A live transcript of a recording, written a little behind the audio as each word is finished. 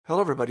Hello,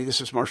 everybody. This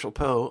is Marshall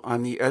Poe.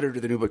 I'm the editor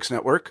of the New Books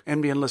Network.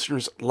 NBN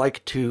listeners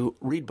like to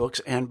read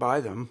books and buy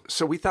them.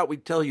 So we thought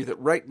we'd tell you that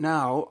right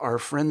now, our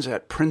friends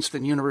at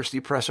Princeton University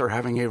Press are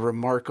having a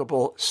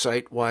remarkable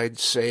site-wide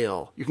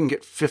sale. You can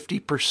get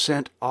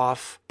 50%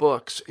 off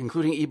books,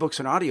 including ebooks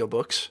and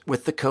audiobooks,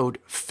 with the code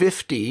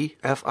 50,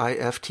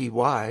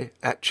 F-I-F-T-Y,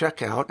 at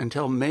checkout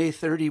until May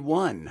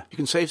 31. You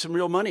can save some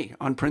real money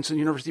on Princeton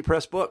University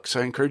Press books.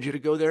 I encourage you to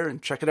go there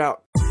and check it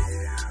out.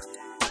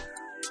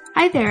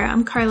 Hi there,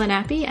 I'm Carla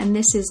Nappi, and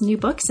this is New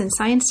Books in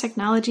Science,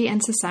 Technology,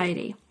 and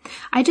Society.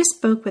 I just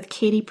spoke with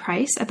Katie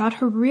Price about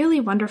her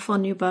really wonderful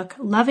new book,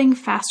 Loving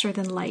Faster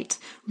Than Light,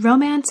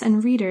 Romance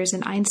and Readers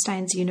in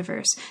Einstein's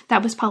Universe,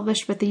 that was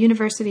published with the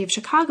University of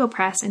Chicago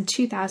Press in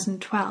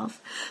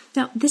 2012.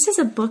 Now, this is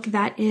a book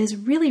that is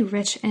really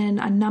rich in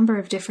a number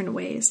of different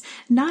ways.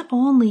 Not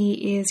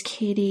only is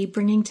Katie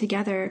bringing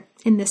together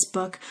in this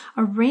book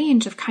a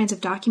range of kinds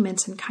of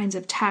documents and kinds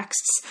of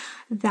texts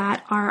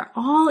that are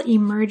all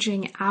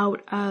emerging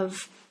out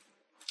of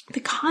the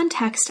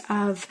context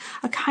of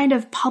a kind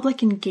of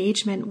public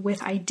engagement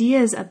with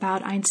ideas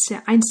about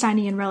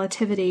Einsteinian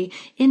relativity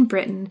in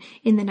Britain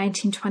in the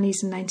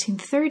 1920s and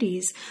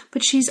 1930s,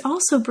 but she's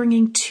also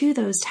bringing to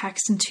those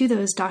texts and to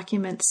those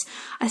documents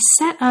a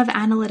set of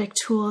analytic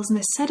tools and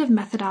a set of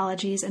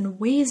methodologies and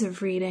ways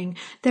of reading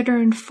that are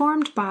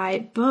informed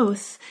by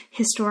both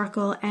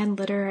historical and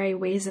literary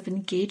ways of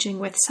engaging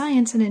with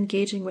science and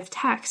engaging with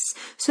texts.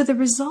 So the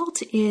result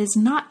is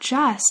not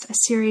just a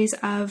series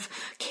of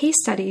case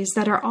studies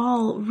that are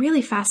all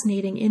really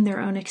fascinating in their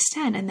own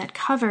extent and that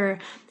cover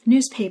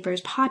newspapers,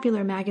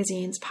 popular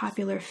magazines,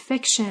 popular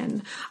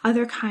fiction,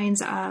 other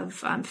kinds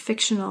of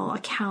fictional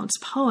accounts,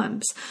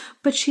 poems,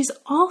 but she's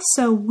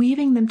also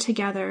weaving them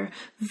together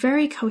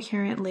very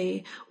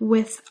coherently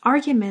with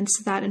arguments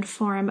that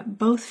inform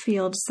both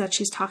fields that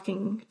she's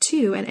talking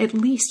to, and at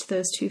least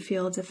those two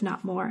fields, if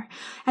not more.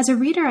 As a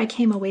reader, I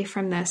came away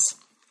from this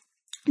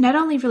not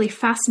only really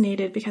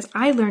fascinated because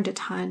I learned a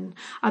ton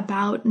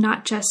about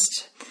not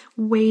just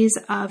ways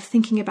of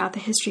thinking about the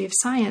history of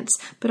science,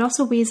 but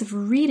also ways of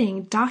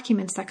reading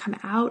documents that come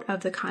out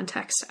of the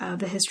context of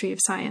the history of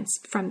science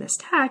from this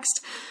text.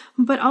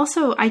 But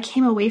also I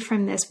came away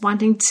from this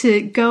wanting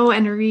to go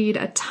and read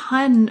a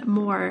ton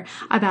more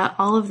about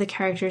all of the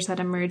characters that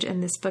emerge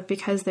in this book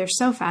because they're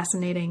so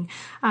fascinating.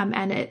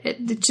 And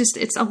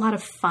it's a lot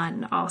of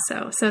fun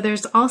also. So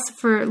there's also,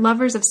 for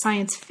lovers of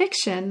science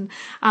fiction,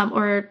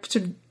 or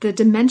sort of the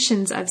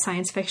dimensions of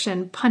science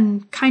fiction,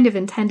 pun kind of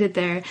intended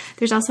there,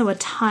 there's also a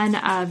ton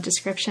of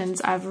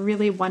descriptions of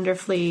really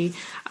wonderfully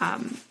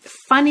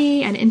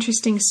funny and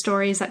interesting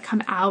stories that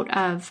come out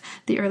of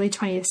the early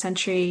 20th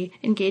century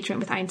engagement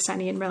with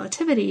Einsteinian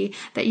relativity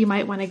that you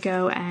might want to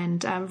go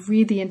and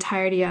read the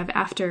entirety of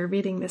after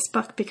reading this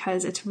book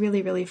because it's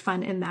really, really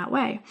fun in that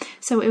way.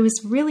 So it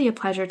was really a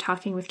pleasure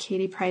talking with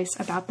Katie Price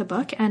about the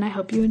book, and I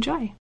hope you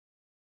enjoy.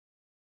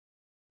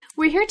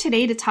 We're here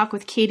today to talk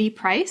with Katie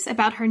Price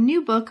about her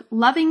new book,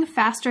 Loving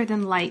Faster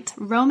Than Light,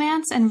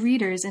 Romance and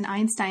Readers in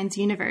Einstein's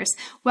Universe.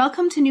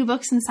 Welcome to New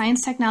Books in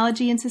Science,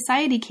 Technology, and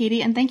Society,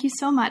 Katie, and thank you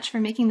so much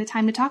for making the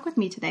time to talk with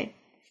me today.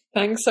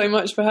 Thanks so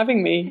much for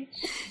having me.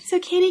 So,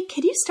 Katie,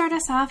 could you start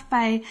us off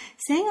by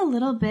saying a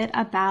little bit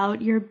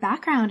about your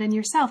background and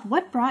yourself?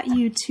 What brought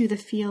you to the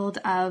field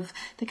of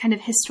the kind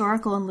of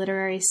historical and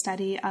literary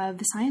study of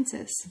the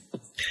sciences?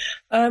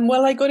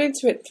 Well, I got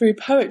into it through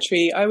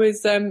poetry. I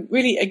was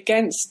really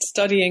against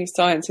studying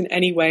science in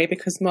any way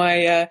because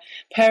my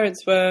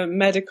parents were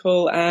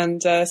medical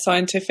and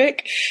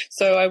scientific.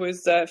 So I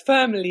was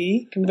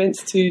firmly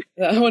convinced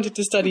that I wanted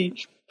to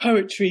study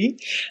poetry.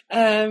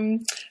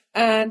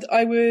 And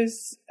I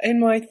was in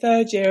my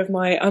third year of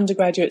my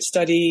undergraduate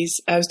studies.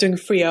 I was doing a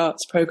free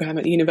arts program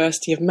at the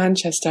University of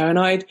Manchester, and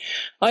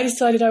I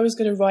decided I was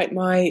going to write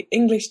my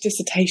English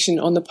dissertation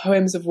on the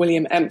poems of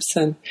William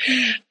Empson.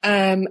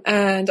 And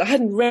I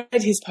hadn't read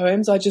his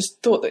poems. I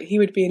just thought that he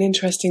would be an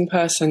interesting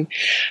person.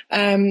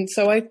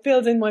 So I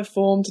filled in my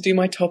form to do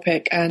my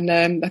topic, and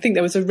I think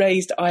there was a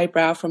raised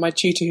eyebrow from my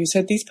tutor who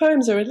said, "These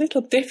poems are a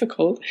little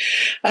difficult."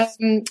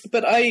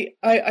 But I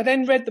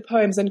then read the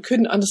poems and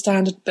couldn't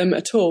understand them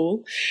at all.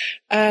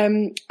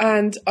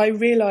 And I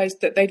realised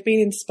that they'd been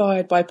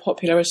inspired by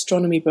popular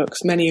astronomy books,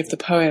 many of the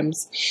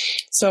poems.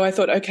 So I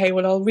thought, okay,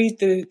 well, I'll read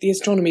the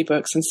astronomy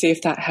books and see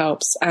if that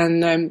helps.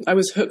 And I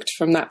was hooked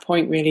from that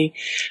point, really,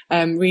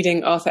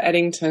 reading Arthur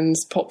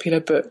Eddington's popular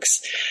books.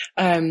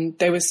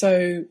 They were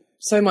so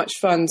much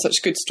fun, such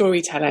good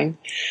storytelling.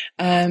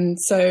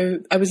 So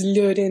I was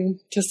lured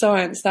into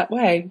science that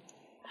way.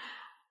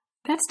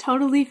 That's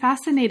totally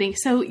fascinating.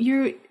 So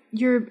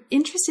your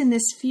interest in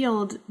this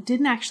field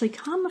didn't actually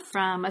come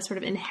from a sort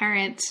of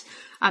inherent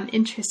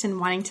interest in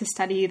wanting to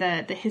study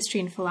the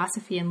history and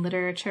philosophy and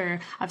literature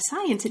of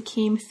science. It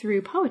came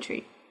through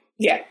poetry.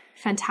 Yeah.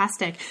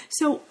 Fantastic.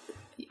 So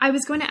I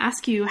was going to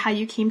ask you how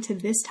you came to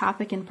this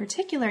topic in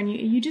particular, and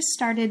you just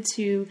started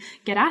to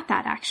get at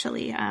that,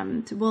 actually.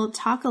 We'll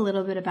talk a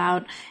little bit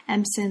about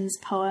Empson's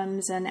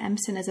poems and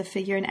Empson as a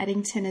figure in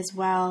Eddington as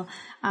well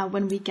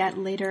when we get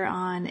later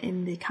on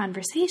in the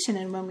conversation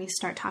and when we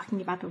start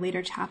talking about the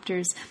later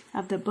chapters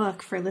of the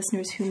book for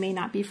listeners who may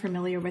not be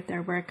familiar with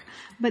their work.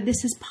 But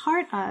this is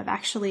part of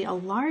actually a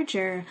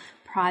larger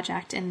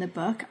project in the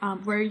book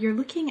where you're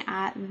looking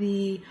at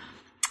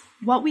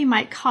what we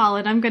might call,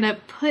 and I'm going to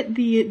put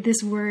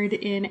this word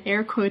in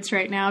air quotes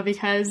right now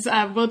because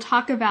we'll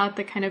talk about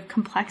the kind of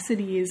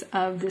complexities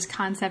of this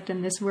concept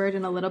and this word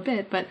in a little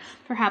bit, but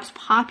perhaps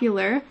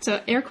popular,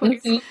 so air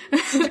quotes,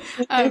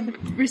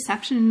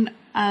 reception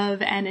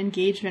of and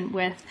engagement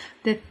with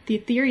the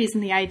theories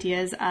and the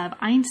ideas of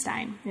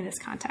Einstein in this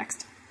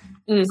context.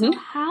 So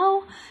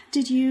how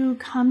did you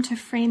come to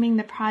framing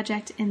the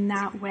project in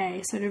that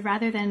way, sort of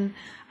rather than,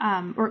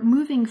 or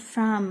moving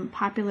from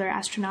popular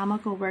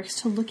astronomical works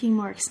to looking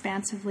more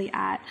expansively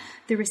at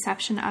the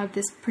reception of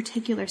this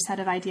particular set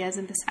of ideas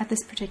at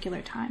this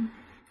particular time?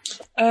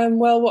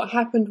 Well, what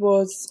happened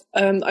was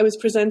I was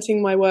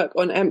presenting my work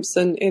on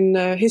Empson in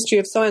History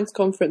of Science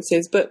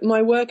conferences, but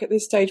my work at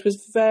this stage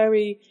was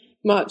very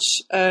much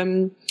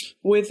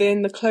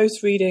within the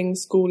close reading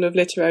school of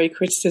literary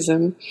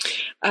criticism.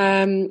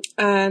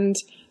 And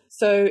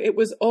so it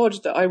was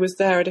odd that I was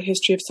there at a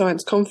History of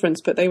Science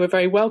conference, but they were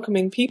very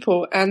welcoming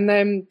people. And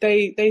then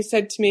they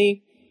said to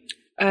me,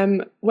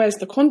 where's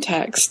the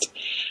context?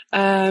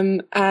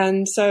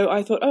 And so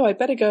I thought, I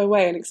better go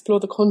away and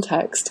explore the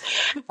context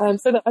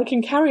so that I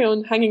can carry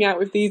on hanging out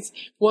with these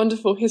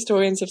wonderful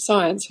historians of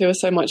science who are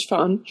so much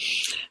fun.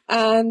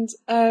 And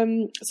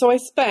so I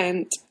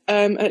spent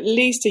at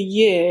least a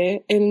year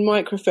in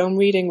microfilm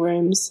reading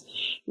rooms,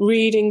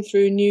 reading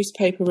through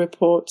newspaper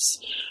reports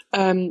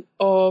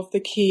of the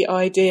key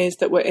ideas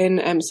that were in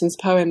Empson's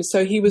poems.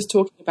 So he was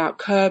talking about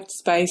curved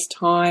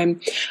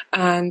space-time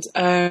and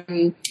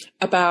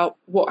about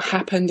what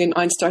happened in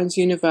Einstein's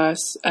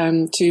universe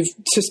to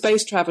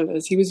space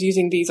travelers. He was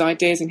using these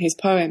ideas in his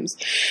poems.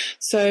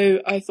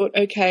 So I thought,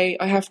 okay,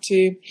 I have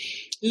to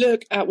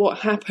look at what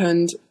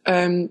happened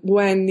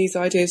when these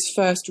ideas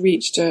first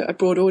reached a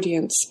broad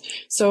audience.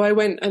 So I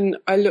went and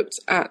I looked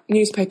at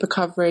newspaper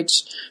coverage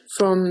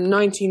from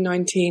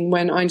 1919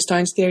 when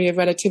Einstein's theory of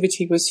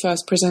relativity was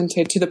first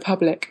presented to the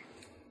public.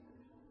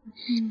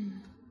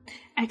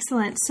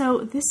 Excellent. So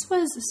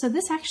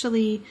this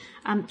actually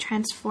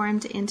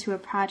transformed into a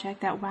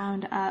project that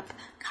wound up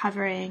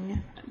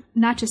covering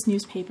not just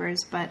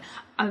newspapers, but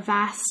a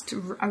vast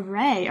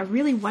array, a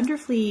really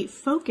wonderfully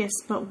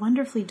focused but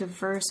wonderfully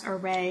diverse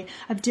array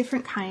of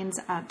different kinds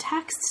of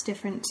texts,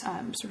 different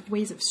sort of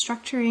ways of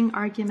structuring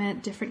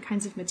argument, different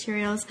kinds of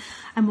materials,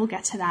 and we'll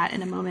get to that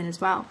in a moment as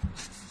well.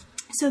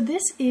 So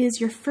this is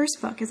your first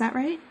book, is that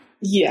right?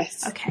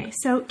 Yes. Okay,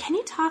 so can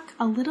you talk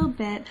a little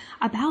bit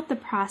about the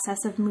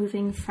process of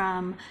moving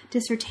from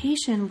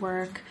dissertation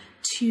work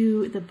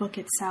to the book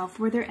itself?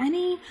 Were there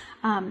any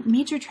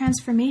major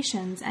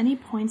transformations, any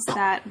points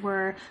that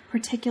were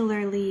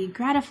particularly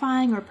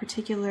gratifying or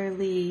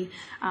particularly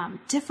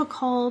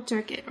difficult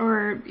or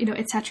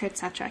et cetera, et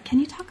cetera? Can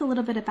you talk a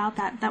little bit about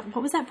that?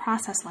 What was that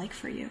process like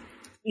for you?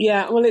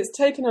 Yeah, well, it's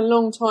taken a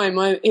long time.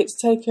 It's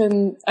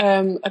taken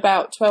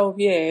about 12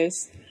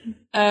 years.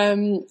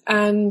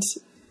 And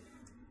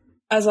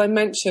as I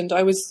mentioned,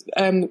 I was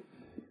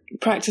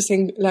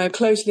practicing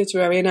close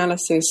literary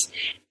analysis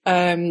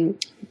and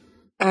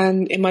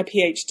in my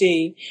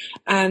PhD.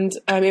 And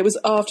it was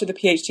after the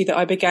PhD that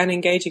I began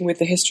engaging with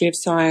the history of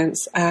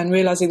science and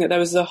realizing that there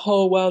was a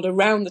whole world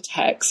around the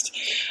text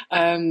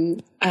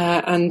and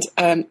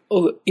a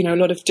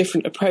lot of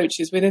different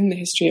approaches within the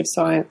history of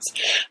science.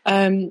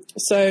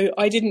 So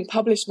I didn't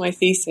publish my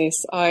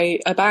thesis. I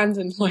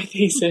abandoned my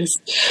thesis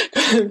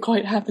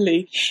quite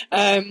happily.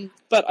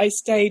 But I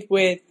stayed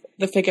with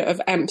the figure of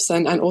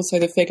Empson and also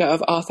the figure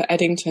of Arthur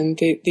Eddington,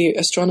 the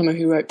astronomer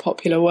who wrote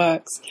popular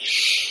works.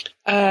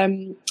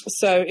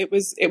 So it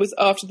was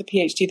after the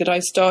PhD that I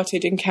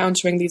started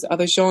encountering these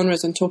other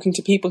genres and talking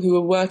to people who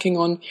were working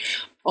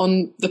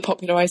on the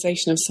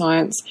popularization of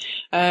science,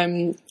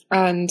 and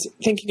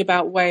thinking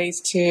about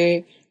ways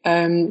to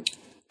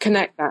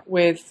connect that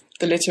with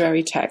the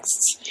literary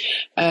texts.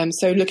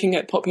 So looking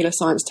at popular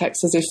science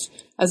texts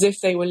as if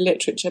they were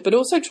literature, but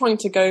also trying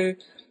to go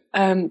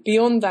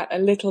beyond that a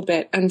little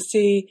bit and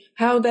see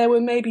how there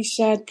were maybe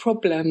shared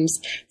problems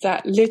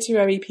that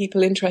literary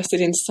people interested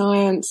in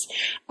science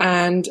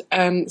and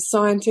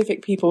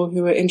scientific people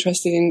who were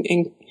interested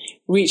in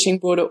reaching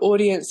broader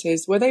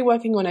audiences, were they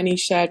working on any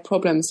shared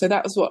problems? So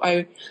that was what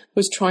I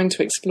was trying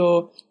to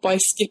explore by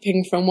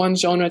skipping from one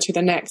genre to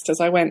the next as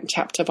I went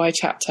chapter by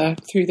chapter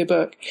through the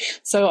book.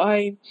 So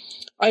I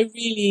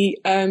really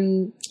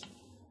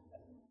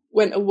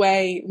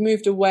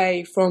moved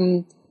away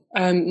from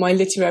my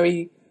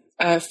literary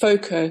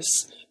focus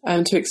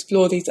to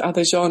explore these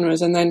other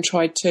genres, and then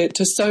tried to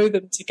sew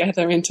them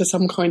together into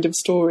some kind of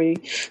story.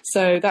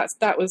 So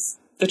that was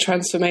the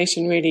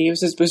transformation, really. It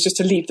was just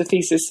to leave the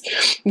thesis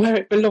where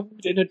it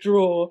belonged, in a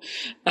drawer,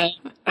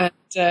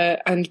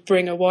 and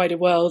bring a wider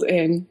world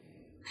in.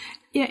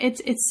 Yeah,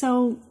 it's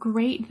so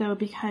great, though,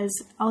 because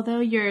although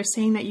you're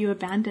saying that you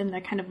abandoned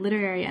the kind of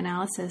literary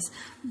analysis,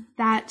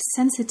 that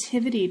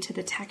sensitivity to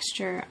the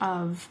texture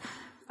of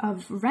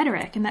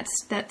rhetoric, and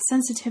that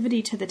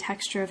sensitivity to the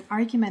texture of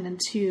argument and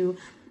to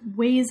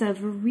ways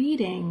of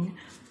reading,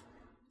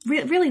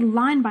 really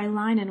line by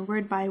line and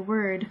word by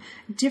word,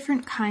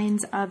 different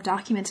kinds of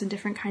documents and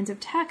different kinds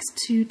of text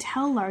to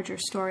tell larger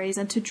stories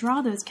and to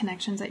draw those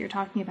connections that you're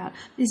talking about,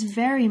 is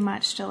very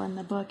much still in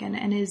the book,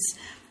 and is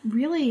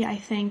really, I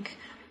think,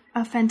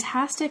 a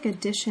fantastic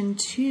addition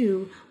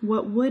to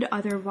what would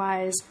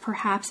otherwise,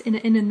 perhaps in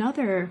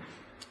another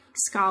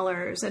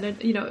scholars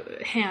and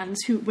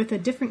hands who with a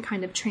different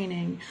kind of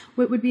training,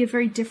 what would be a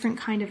very different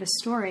kind of a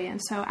story.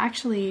 And so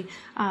actually,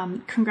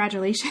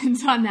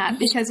 congratulations on that,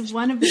 because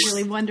one of the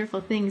really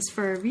wonderful things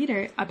for a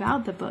reader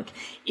about the book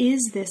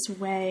is this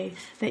way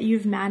that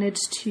you've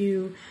managed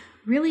to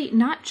really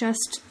not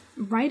just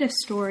write a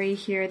story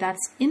here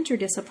that's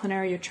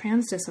interdisciplinary or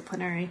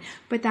transdisciplinary,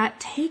 but that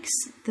takes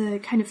the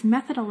kind of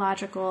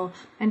methodological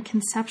and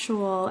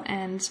conceptual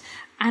and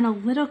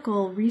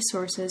analytical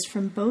resources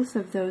from both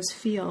of those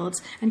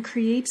fields and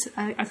creates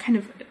a kind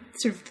of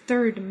sort of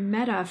third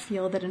meta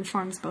field that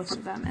informs both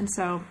of them. And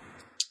so...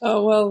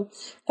 Oh, well,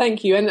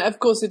 thank you. And of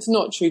course, it's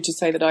not true to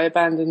say that I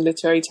abandoned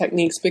literary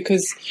techniques,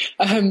 because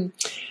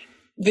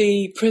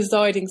the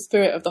presiding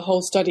spirit of the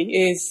whole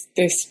study is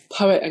this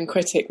poet and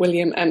critic,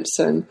 William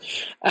Empson,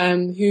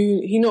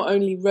 who he not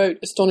only wrote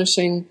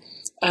astonishing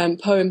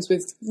poems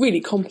with really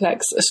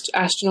complex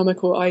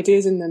astronomical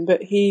ideas in them,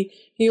 but he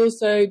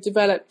also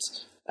developed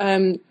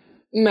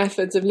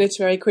methods of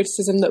literary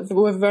criticism that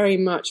were very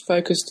much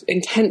focused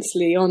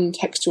intensely on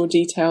textual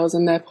details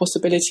and their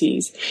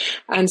possibilities.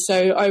 And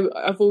so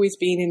I've always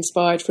been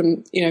inspired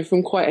from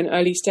quite an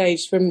early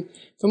stage. From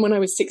when I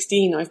was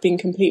 16, I've been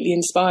completely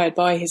inspired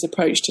by his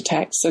approach to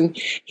text, and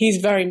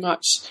he's very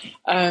much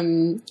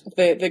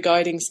the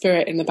guiding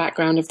spirit in the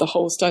background of the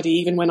whole study,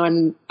 even when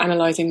I'm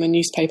analysing the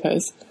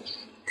newspapers.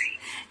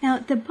 Now,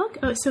 the book,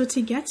 so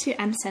to get to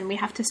Empson, we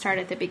have to start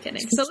at the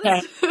beginning. So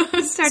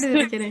let's start at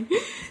the beginning.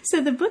 So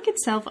the book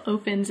itself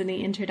opens in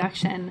the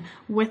introduction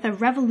with a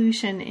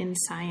revolution in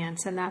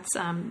science, and that's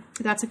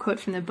a quote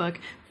from the book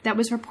that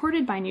was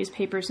reported by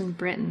newspapers in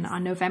Britain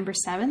on November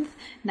 7th,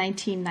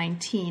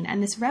 1919.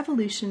 And this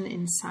revolution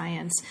in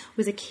science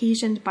was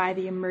occasioned by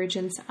the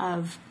emergence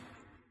of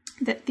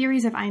the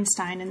theories of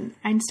Einstein and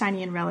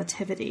Einsteinian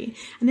relativity.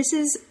 And this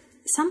is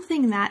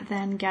something that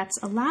then gets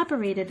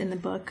elaborated in the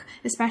book,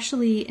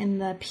 especially in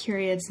the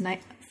periods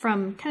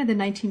from kind of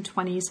the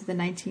 1920s to the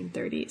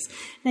 1930s.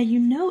 Now, you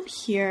note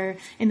here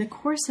in the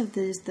course of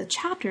the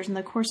chapters, in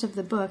the course of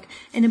the book,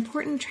 an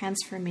important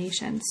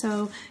transformation.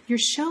 So you're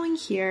showing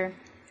here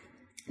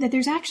that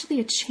there's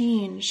actually a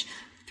change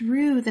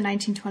through the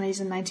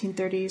 1920s and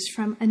 1930s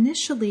from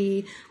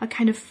initially a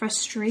kind of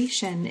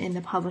frustration in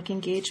the public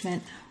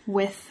engagement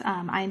with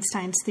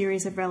Einstein's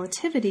theories of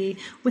relativity,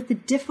 with the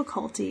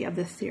difficulty of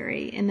the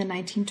theory in the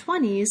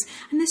 1920s.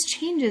 And this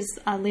changes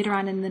later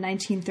on in the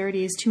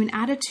 1930s to an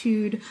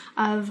attitude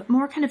of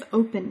more kind of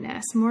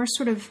openness, more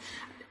sort of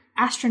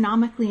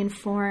astronomically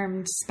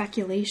informed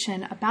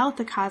speculation about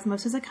the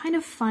cosmos as a kind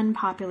of fun,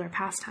 popular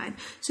pastime.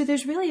 So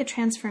there's really a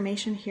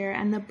transformation here,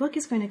 and the book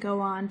is going to go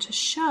on to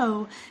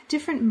show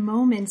different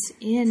moments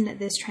in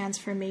this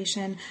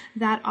transformation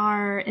that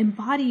are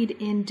embodied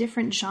in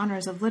different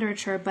genres of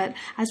literature. But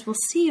as we'll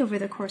see over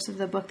the course of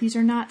the book, these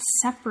are not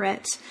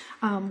separate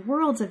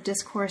worlds of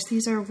discourse.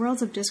 These are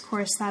worlds of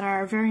discourse that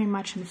are very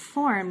much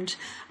informed,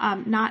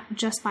 not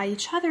just by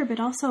each other, but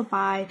also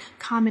by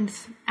common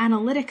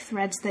analytic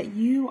threads that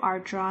you are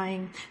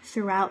drawing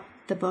throughout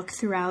the book,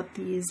 throughout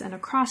these and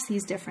across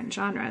these different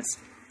genres.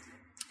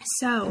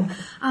 So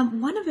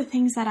one of the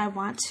things that I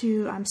want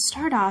to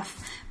start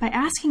off by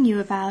asking you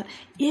about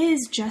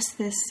is just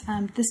this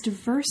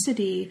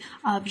diversity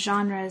of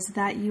genres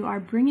that you are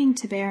bringing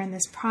to bear in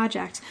this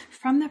project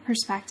from the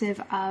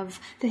perspective of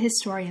the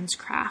historian's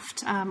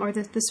craft, or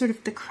the sort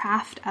of the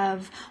craft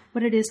of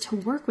what it is to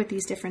work with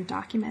these different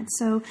documents.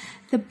 So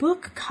the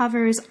book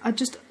covers,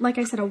 just like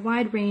I said, a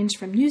wide range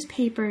from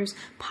newspapers,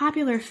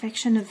 popular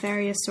fiction of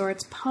various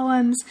sorts,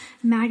 poems,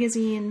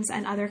 magazines,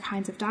 and other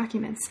kinds of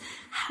documents.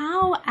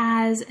 How,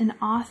 as an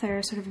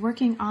author sort of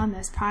working on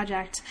this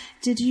project,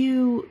 did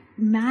you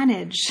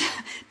manage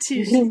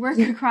to work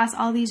across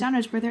all these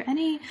genres? Were there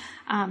any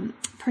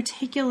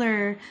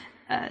particular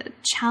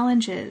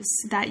challenges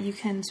that you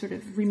can sort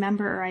of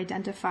remember or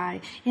identify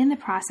in the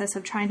process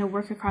of trying to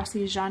work across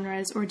these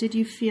genres, or did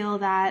you feel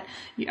that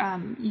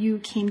you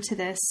came to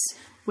this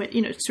with,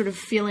 sort of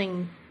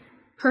feeling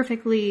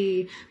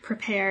perfectly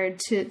prepared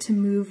to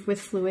move with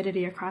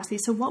fluidity across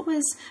these? So what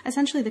was,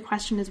 essentially the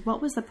question is,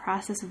 what was the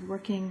process of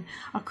working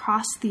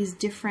across these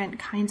different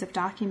kinds of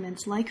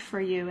documents like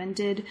for you, and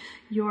did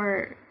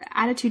your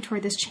attitude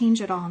toward this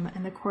change at all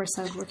in the course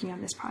of working on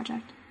this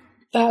project?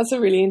 That's a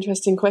really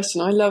interesting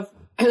question. I love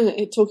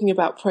talking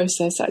about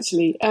process,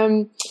 actually.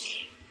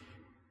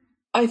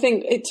 I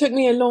think it took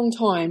me a long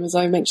time, as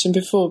I mentioned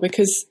before,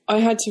 because I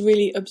had to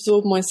really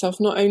absorb myself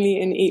not only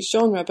in each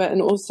genre, but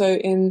and also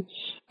in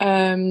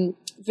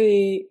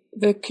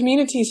the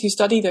communities who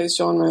study those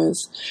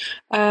genres.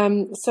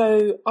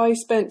 So I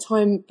spent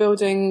time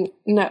building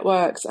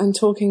networks and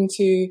talking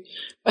to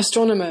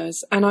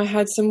astronomers, and I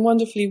had some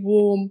wonderfully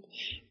warm,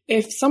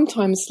 if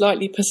sometimes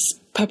slightly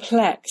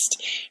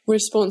perplexed,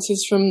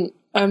 responses from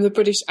the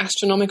British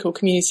astronomical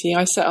community.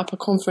 I set up a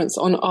conference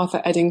on Arthur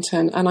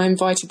Eddington, and I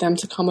invited them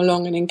to come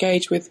along and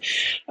engage with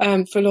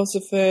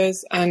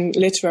philosophers and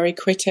literary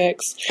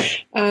critics.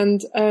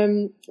 And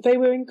they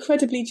were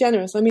incredibly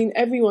generous. I mean,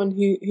 everyone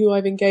who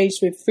I've engaged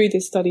with through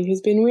this study has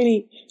been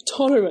really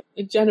tolerant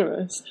and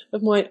generous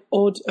of my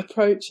odd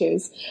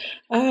approaches.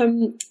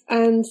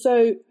 And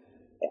so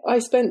I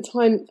spent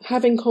time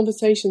having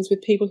conversations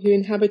with people who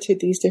inhabited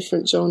these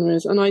different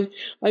genres, and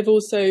I've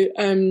also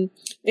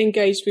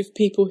engaged with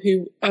people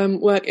who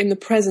work in the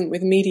present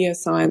with media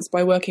science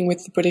by working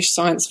with the British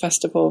Science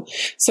Festival.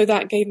 So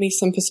that gave me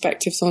some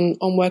perspectives on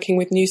working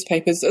with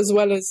newspapers, as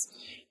well as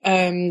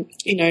listening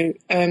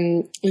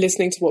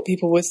to what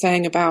people were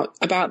saying about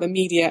the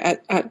media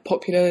at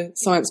popular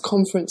science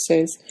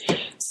conferences.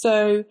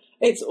 So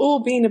it's all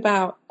been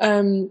about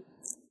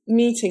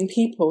meeting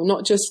people,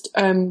 not just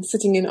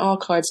sitting in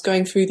archives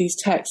going through these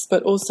texts,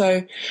 but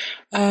also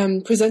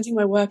presenting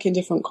my work in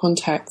different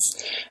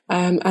contexts,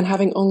 and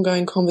having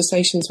ongoing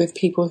conversations with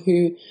people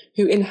who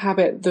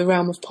inhabit the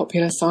realm of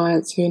popular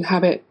science, who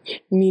inhabit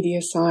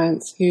media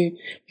science, who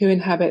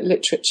inhabit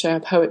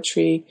literature,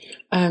 poetry,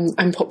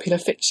 and popular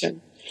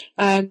fiction.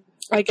 I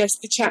guess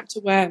the chapter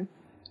where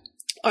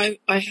I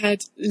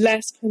had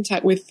less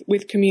contact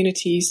with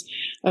communities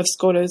of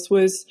scholars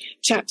was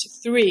chapter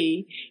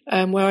 3,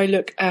 where I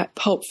look at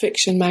pulp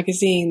fiction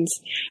magazines.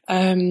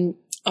 I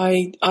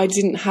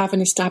didn't have an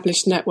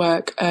established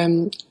network,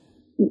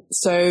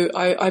 so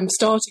I'm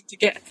starting to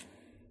get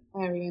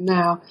area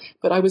now,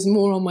 but I was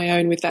more on my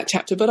own with that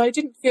chapter. But I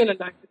didn't feel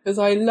alone because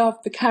I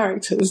loved the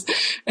characters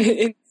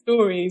in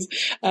stories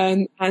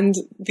and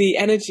the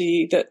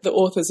energy that the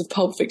authors of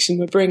Pulp Fiction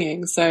were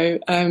bringing. So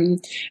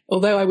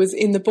although I was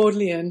in the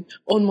Bodleian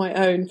on my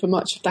own for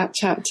much of that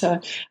chapter,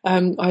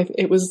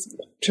 it was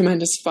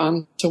tremendous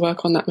fun to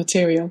work on that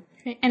material.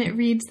 And it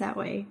reads that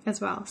way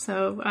as well.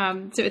 So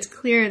so it's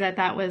clear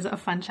that was a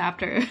fun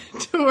chapter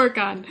to work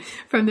on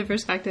from the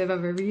perspective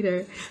of a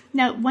reader.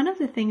 Now, one of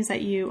the things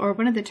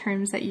one of the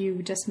terms that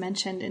you just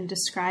mentioned in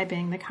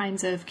describing the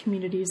kinds of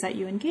communities that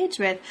you engage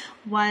with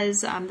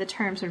was the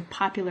term sort of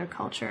popular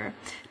culture,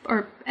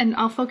 and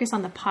I'll focus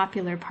on the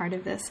popular part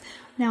of this.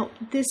 Now,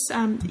 this,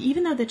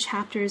 even though the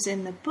chapters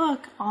in the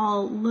book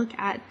all look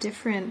at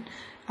different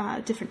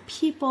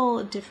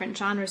people, different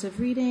genres of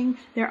reading,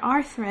 there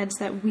are threads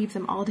that weave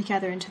them all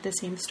together into the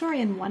same story.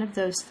 And one of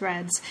those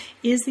threads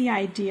is the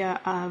idea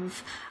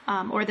of,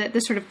 or the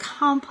sort of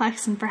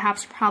complex and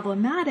perhaps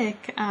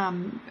problematic,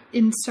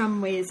 in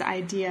some ways,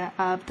 idea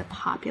of the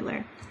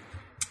popular.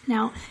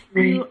 Now,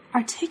 you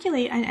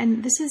articulate,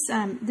 and this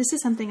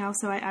is something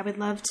also I would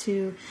love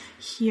to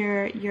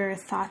hear your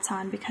thoughts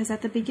on, because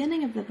at the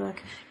beginning of the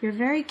book, you're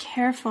very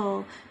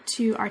careful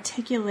to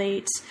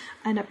articulate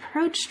an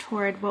approach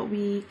toward what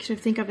we should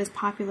think of as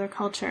popular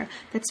culture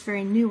that's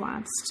very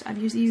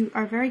nuanced. You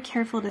are very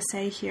careful to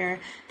say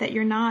here that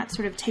you're not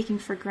sort of taking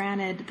for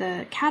granted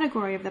the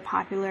category of the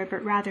popular,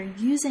 but rather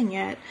using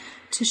it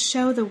to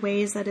show the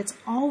ways that it's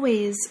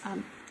always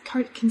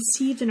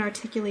conceived and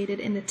articulated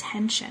in the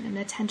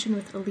tension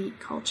with elite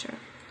culture.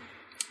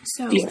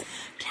 So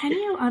can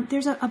you,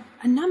 there's a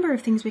number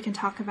of things we can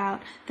talk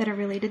about that are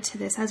related to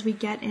this as we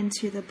get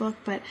into the book,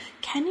 but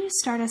can you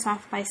start us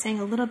off by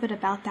saying a little bit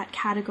about that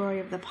category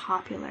of the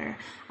popular?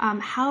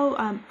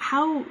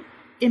 How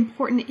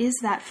important is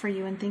that for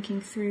you in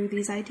thinking through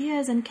these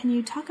ideas? And can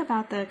you talk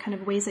about the kind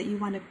of ways that you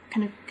want to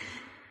kind of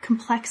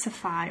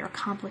complexify or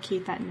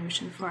complicate that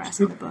notion for us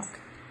in the book?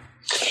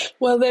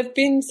 Well, there have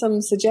been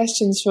some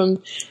suggestions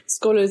from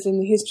scholars in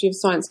the history of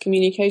science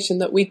communication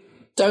that we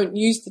don't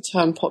use the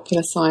term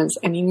popular science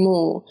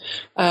anymore,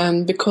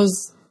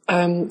 because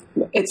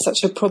it's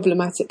such a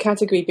problematic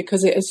category,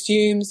 because it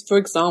assumes, for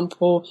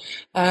example,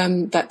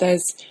 that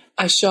there's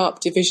a sharp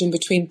division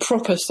between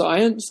proper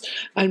science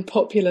and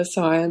popular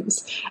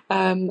science,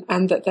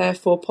 and that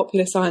therefore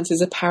popular science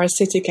is a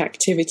parasitic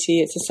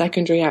activity, it's a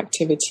secondary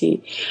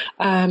activity,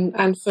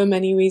 and for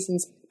many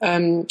reasons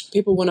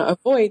people want to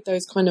avoid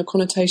those kind of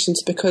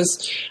connotations,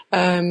 because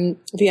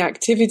the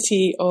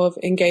activity of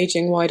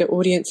engaging wider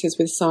audiences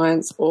with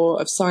science, or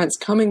of science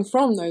coming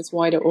from those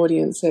wider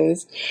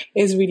audiences,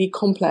 is really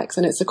complex,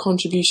 and it's a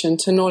contribution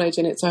to knowledge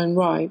in its own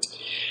right.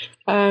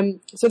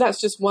 So that's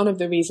just one of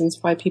the reasons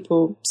why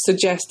people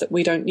suggest that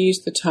we don't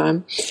use the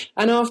term.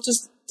 And after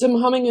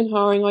some humming and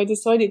hawing, I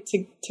decided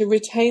to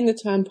retain the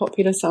term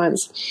popular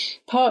science,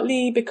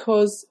 partly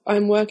because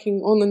I'm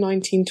working on the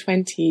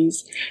 1920s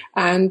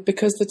and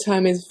because the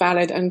term is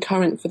valid and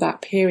current for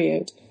that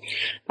period.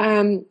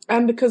 And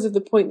because of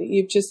the point that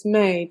you've just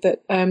made,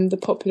 that the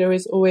popular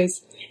is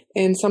always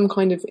in some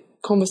kind of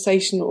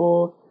conversation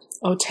or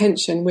or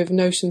tension with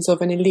notions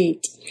of an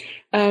elite.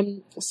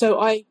 So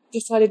I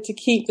decided to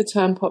keep the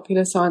term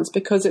popular science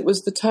because it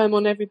was the term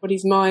on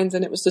everybody's minds,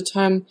 and it was the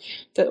term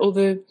that all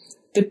the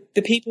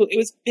people, it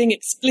was being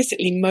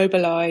explicitly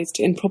mobilized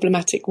in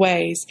problematic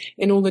ways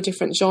in all the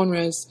different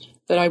genres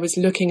that I was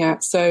looking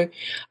at. So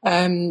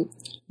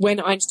when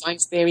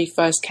Einstein's theory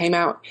first came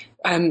out,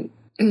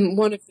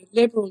 one of the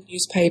liberal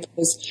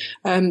newspapers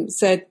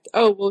said,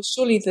 oh, well,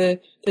 surely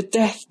the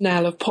death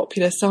knell of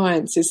popular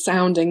science is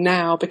sounding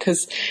now,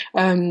 because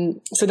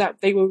so that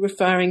they were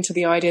referring to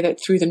the idea that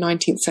through the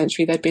 19th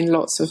century there'd been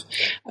lots of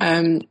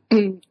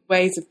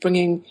ways of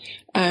bringing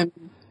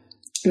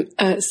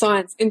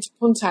science into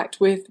contact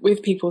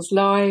with people's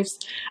lives,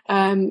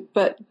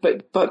 but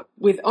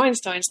with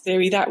Einstein's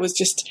theory, that was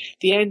just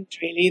the end,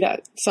 really.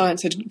 That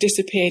science had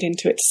disappeared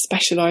into its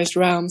specialized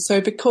realm. So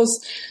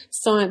because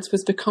science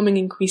was becoming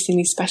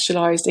increasingly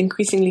specialized,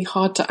 increasingly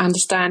hard to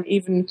understand,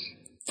 even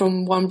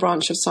from one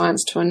branch of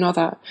science to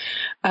another,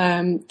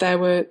 there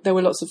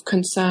were lots of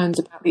concerns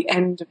about the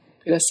end of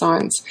popular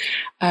science.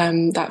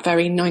 That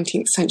very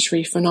 19th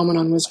century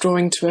phenomenon was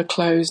drawing to a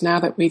close now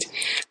that we'd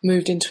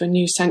moved into a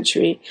new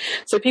century.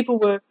 So people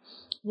were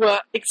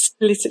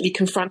explicitly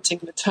confronting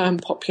the term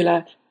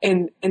popular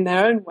in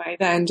their own way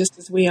then, just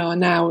as we are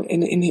now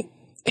in a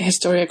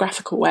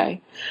historiographical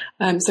way.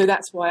 So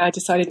that's why I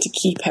decided to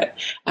keep it,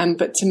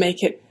 but to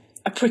make it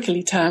a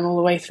prickly term all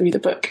the way through the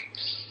book.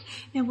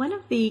 Now, one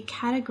of the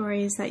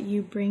categories that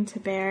you bring to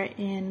bear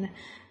in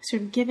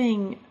sort of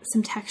giving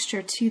some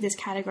texture to this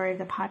category of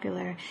the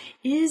popular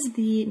is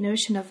the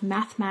notion of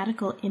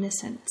mathematical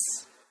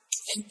innocence.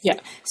 Yeah.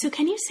 So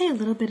can you say a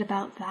little bit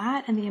about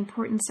that and the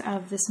importance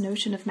of this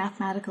notion of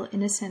mathematical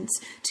innocence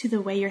to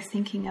the way you're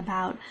thinking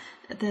about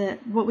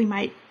what we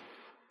might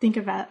think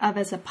of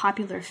as a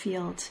popular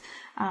field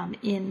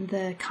in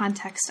the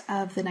context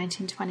of the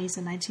 1920s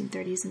and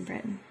 1930s in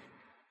Britain?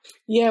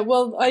 Yeah,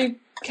 well, I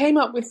came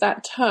up with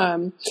that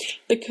term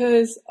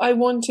because I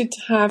wanted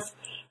to have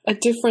a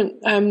different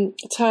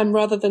term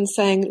rather than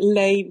saying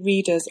lay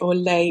readers or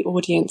lay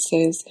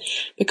audiences,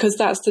 because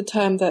that's the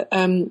term that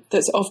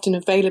that's often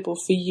available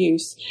for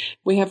use.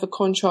 We have a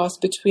contrast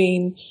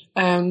between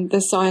the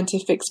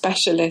scientific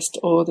specialist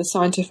or the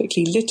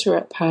scientifically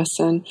literate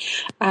person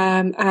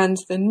and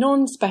the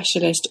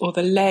non-specialist or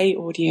the lay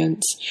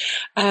audience.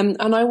 And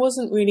I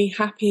wasn't really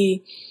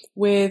happy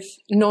with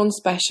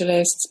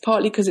non-specialists,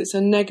 partly because it's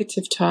a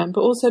negative term,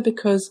 but also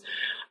because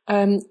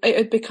it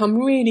had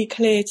become really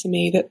clear to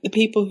me that the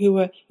people who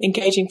were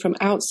engaging from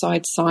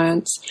outside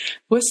science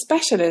were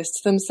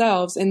specialists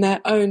themselves in their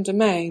own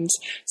domains.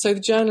 So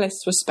the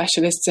journalists were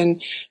specialists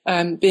in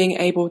being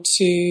able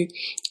to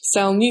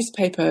sell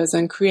newspapers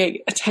and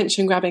create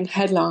attention-grabbing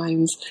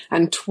headlines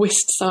and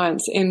twist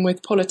science in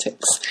with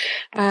politics.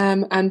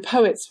 And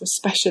poets were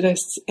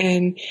specialists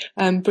in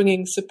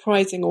bringing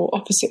surprising or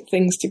opposite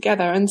things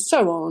together, and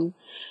so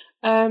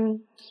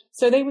on.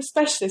 So they were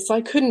specialists.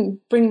 I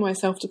couldn't bring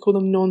myself to call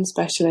them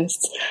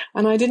non-specialists.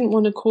 And I didn't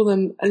want to call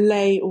them a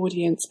lay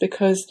audience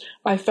because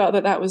I felt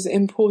that was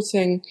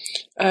importing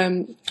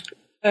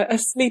a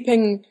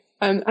sleeping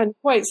and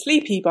quite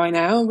sleepy by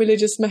now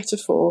religious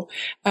metaphor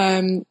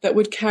that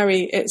would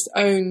carry its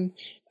own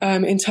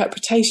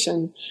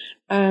interpretation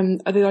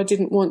that I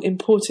didn't want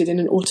imported in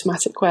an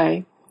automatic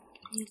way.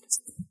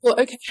 Well,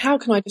 okay, how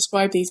can I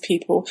describe these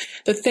people?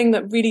 The thing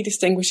that really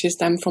distinguishes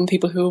them from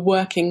people who are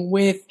working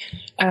with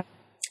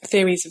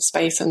theories of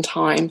space and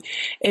time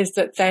is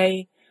that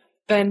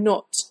they're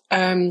not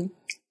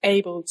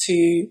able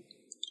to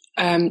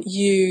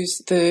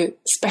use the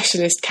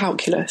specialist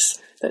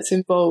calculus that's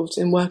involved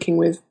in working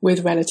with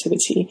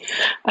relativity.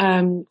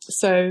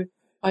 So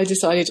I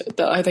decided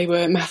that they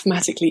were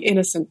mathematically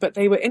innocent, but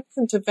they were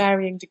innocent to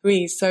varying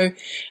degrees. So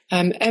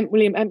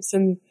William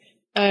Empson,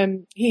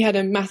 he had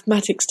a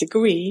mathematics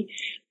degree,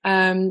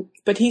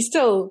 but he's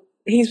still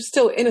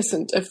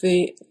innocent of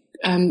the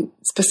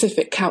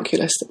specific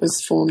calculus that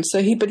was formed.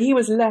 But he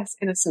was less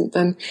innocent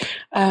than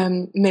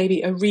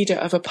maybe a reader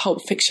of a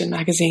pulp fiction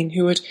magazine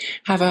who would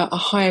have a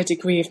higher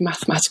degree of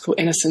mathematical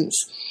innocence.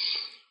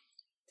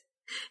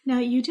 Now,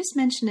 you just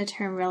mentioned the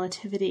term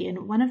relativity,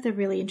 and one of the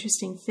really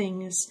interesting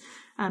things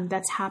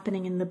that's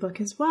happening in the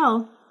book as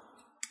well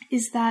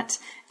is that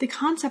the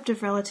concept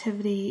of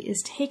relativity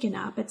is taken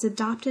up, it's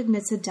adopted and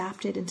it's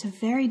adapted into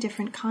very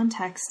different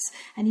contexts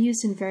and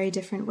used in very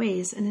different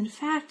ways. And in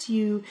fact,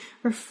 you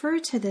refer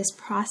to this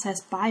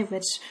process by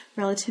which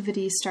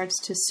relativity starts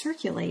to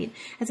circulate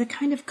as a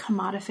kind of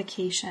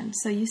commodification.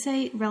 So you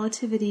say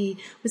relativity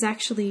was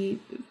actually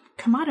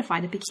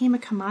commodified. It became a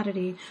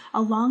commodity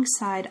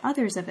alongside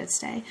others of its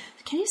day.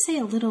 Can you say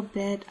a little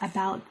bit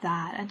about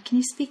that? And can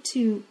you speak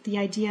to the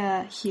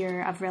idea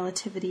here of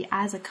relativity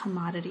as a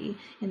commodity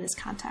in this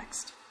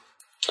context?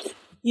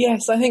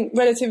 Yes, I think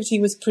relativity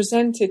was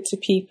presented to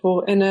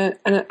people in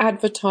an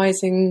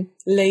advertising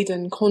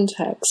laden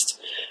context.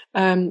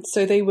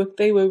 So they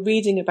were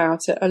reading about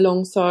it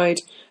alongside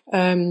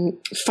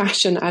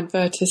fashion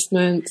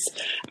advertisements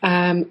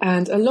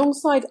and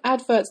alongside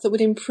adverts that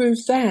would improve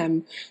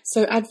them.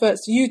 So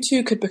adverts, you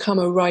too could become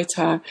a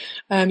writer.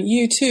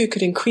 You too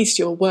could increase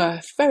your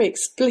worth. Very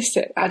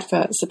explicit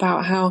adverts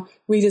about how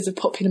readers of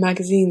popular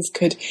magazines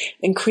could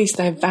increase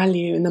their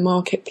value in the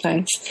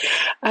marketplace.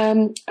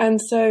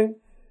 And so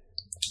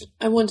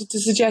I wanted to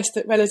suggest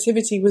that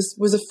relativity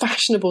was a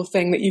fashionable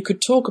thing that you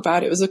could talk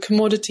about. It was a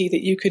commodity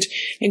that you could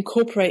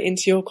incorporate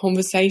into your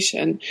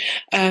conversation.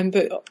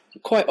 But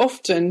quite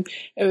often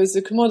it was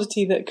a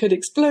commodity that could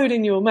explode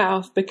in your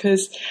mouth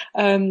because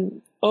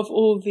of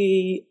all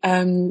the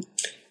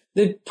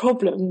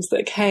problems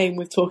that came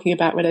with talking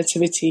about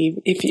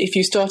relativity. If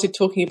you started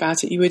talking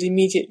about it, you would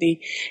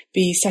immediately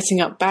be setting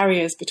up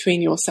barriers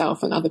between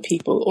yourself and other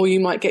people, or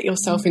you might get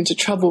yourself into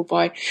trouble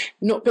by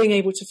not being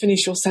able to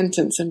finish your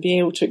sentence and be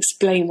able to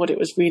explain what it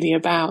was really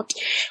about.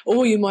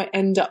 Or you might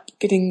end up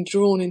getting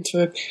drawn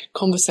into a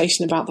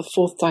conversation about the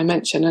fourth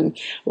dimension and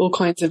all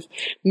kinds of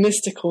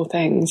mystical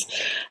things.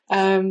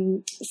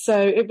 So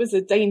it was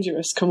a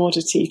dangerous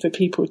commodity for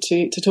people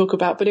to talk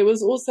about, but it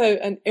was also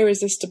an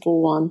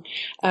irresistible one.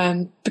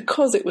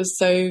 Because it was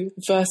so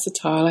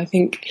versatile, I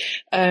think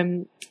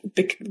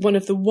one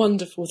of the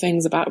wonderful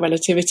things about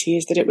relativity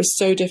is that it was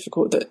so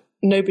difficult that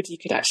nobody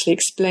could actually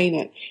explain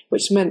it,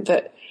 which meant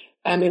that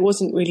it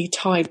wasn't really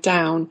tied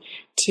down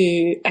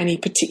to any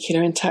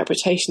particular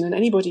interpretation, and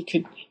anybody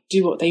could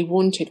do what they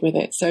wanted with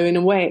it. So in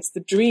a way, it's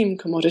the dream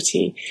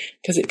commodity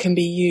because it can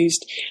be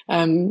used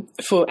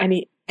for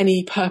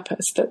any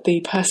purpose that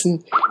the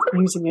person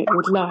using it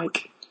would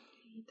like.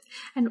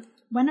 And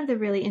one of the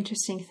really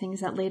interesting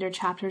things that later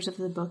chapters of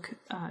the book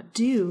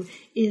do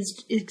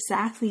is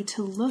exactly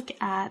to look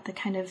at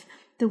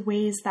the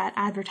ways that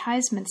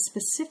advertisements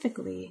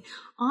specifically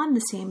on the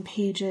same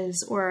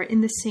pages or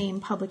in the same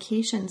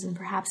publications and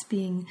perhaps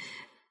being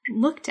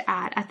looked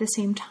at the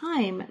same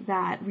time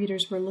that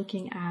readers were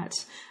looking at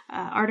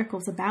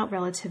articles about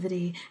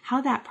relativity, how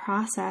that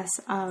process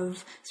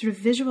of sort of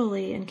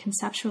visually and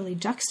conceptually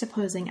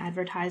juxtaposing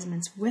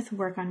advertisements with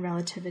work on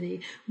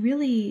relativity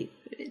really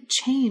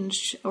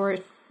changed, or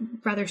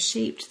rather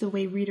shaped, the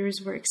way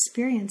readers were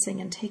experiencing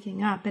and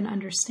taking up and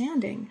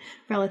understanding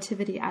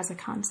relativity as a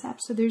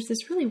concept. So there's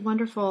this really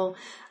wonderful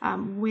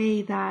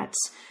way that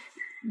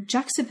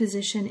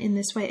juxtaposition in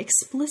this way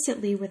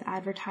explicitly with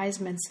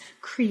advertisements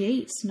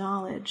creates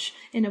knowledge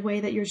in a way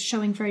that you're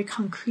showing very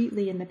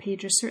concretely in the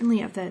pages,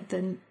 certainly of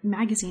the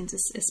magazines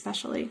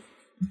especially.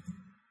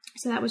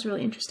 So that was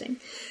really interesting.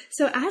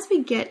 So as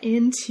we get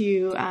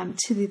into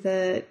to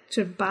the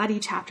sort of body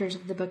chapters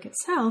of the book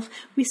itself,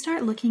 we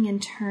start looking in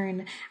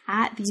turn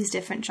at these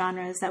different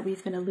genres that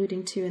we've been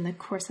alluding to in the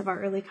course of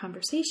our early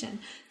conversation.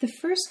 The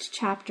first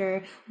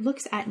chapter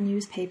looks at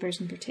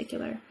newspapers in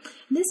particular.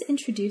 And this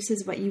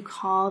introduces what you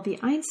call the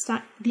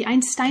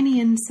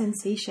Einsteinian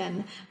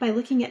sensation by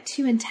looking at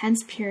two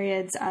intense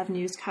periods of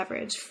news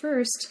coverage.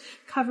 First,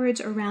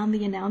 coverage around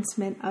the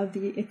announcement of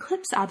the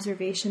eclipse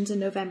observations in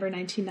November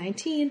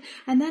 1919,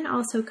 and then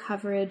also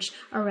coverage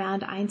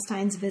around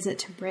Einstein's visit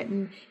to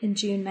Britain in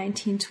June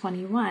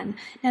 1921.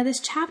 Now, this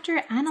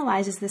chapter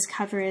analyzes this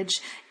coverage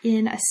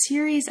in a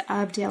series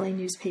of daily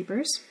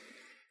newspapers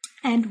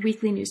and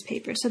weekly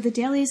newspapers. So the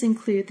dailies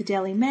include the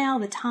Daily Mail,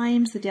 the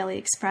Times, the Daily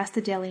Express, the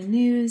Daily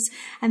News,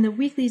 and the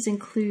weeklies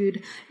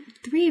include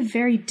three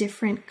very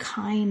different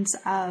kinds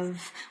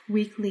of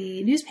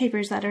weekly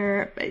newspapers that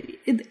are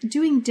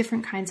doing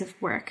different kinds of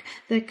work.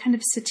 The kind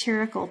of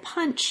satirical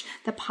Punch,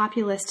 the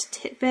populist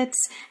Titbits,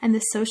 and the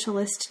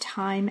socialist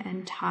Time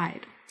and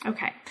Tide.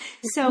 Okay,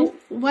 so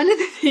one of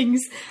the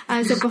things,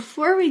 so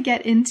before we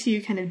get into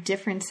kind of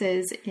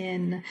differences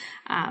in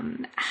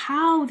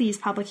how these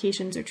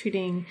publications are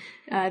treating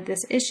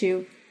this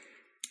issue,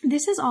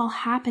 this is all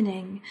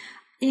happening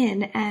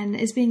in and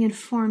is being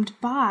informed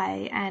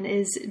by and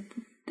is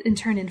in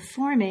turn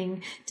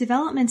informing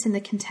developments in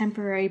the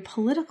contemporary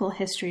political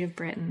history of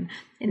Britain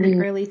in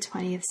the early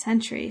 20th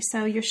century.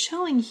 So you're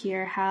showing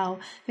here how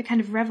the kind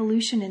of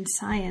revolution in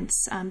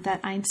science that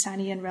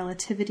Einsteinian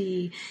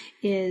relativity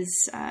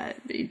is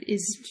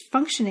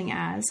functioning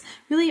as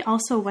really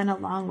also went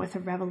along with a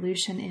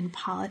revolution in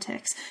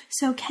politics.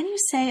 So can you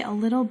say a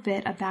little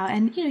bit about,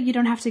 and you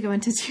don't have to go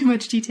into too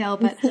much detail,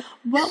 but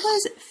what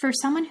was, for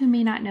someone who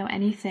may not know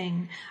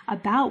anything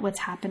about what's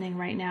happening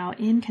right now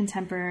in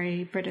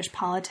contemporary British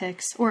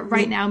politics, or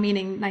right now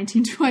meaning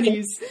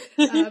 1920s,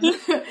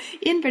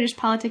 in British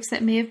politics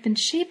that may have been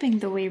shaping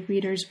the way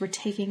readers were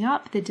taking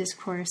up the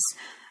discourse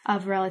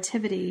of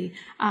relativity,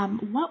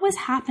 what was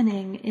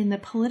happening in the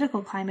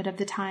political climate of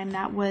the time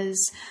that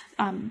was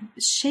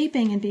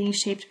shaping and being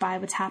shaped by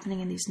what's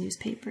happening in these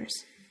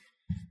newspapers?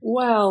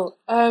 Well,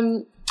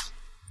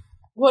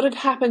 what had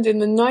happened in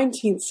the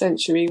 19th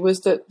century was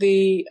that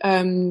the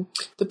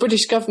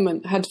British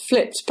government had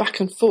flipped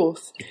back and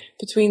forth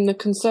between the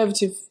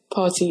Conservative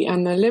Party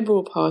and the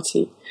Liberal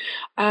Party,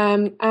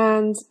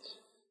 and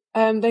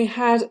they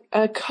had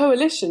a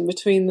coalition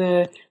between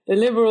the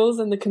Liberals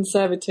and the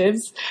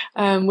Conservatives,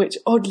 which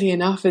oddly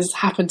enough has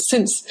happened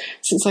since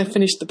I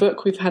finished the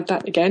book. We've had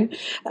that again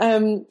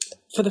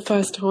for the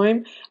first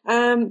time.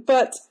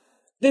 But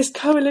this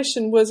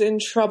coalition was in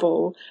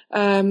trouble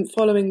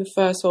following the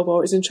First World War.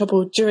 It was in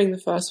trouble during the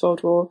First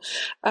World War.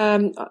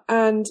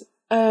 And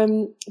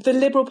the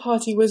Liberal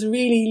Party was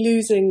really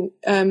losing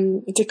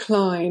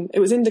decline. It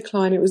was in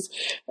decline. It was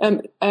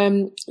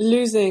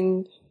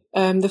losing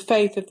the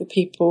faith of the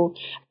people,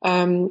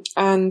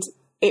 and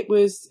it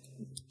was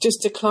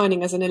just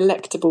declining as an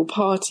electable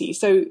party.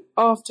 So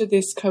after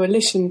this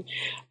coalition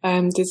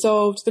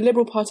dissolved, the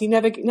Liberal Party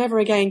never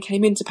again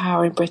came into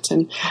power in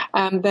Britain.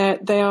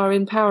 They are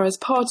in power as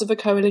part of a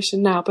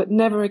coalition now, but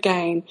never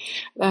again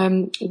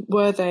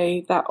were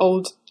they that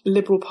old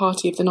Liberal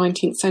Party of the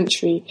 19th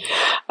century.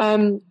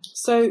 And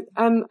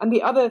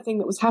the other thing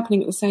that was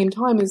happening at the same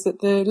time is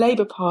that the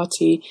Labour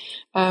Party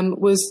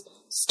was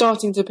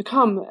starting to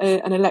become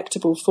an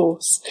electable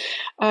force.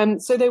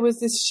 So there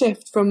was this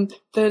shift from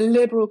the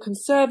Liberal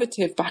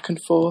Conservative back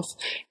and forth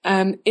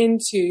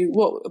into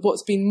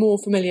what's been more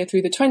familiar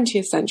through the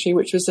 20th century,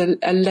 which was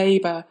a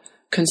Labour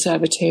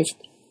Conservative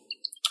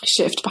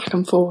shift back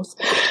and forth.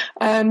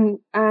 But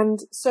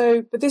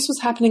this was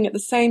happening at the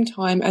same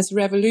time as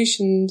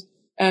revolutions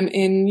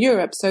in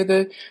Europe, so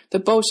the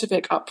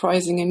Bolshevik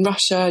uprising in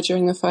Russia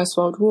during the First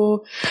World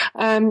War,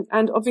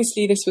 and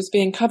obviously this was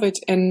being covered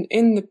in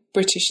the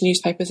British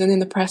newspapers and in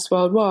the press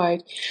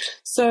worldwide.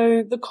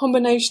 So the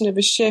combination of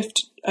a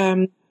shift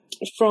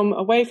from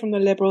away from the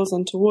Liberals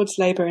and towards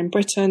Labour in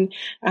Britain,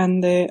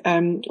 and the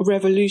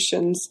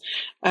revolutions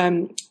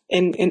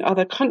in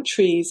other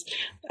countries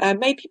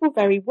made people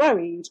very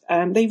worried.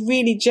 They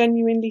really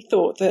genuinely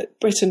thought that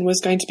Britain was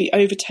going to be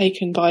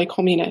overtaken by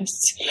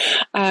communists,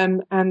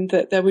 and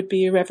that there would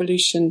be a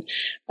revolution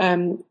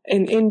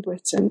in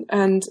Britain.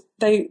 And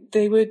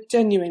they were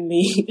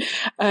genuinely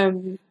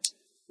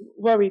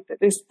worried that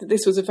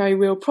this was a very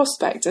real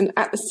prospect. And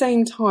at the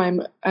same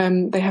time,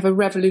 they have a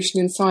revolution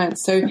in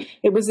science. So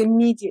it was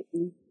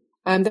immediately,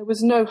 there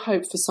was no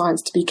hope for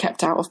science to be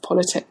kept out of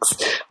politics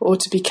or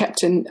to be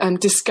kept in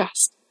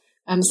discussed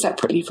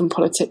separately from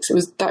politics.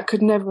 That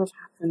could never have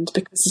happened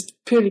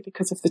purely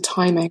because of the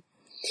timing.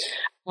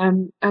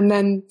 And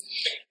then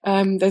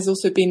there's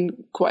also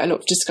been quite a lot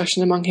of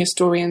discussion among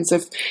historians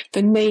of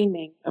the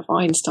naming of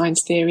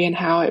Einstein's theory and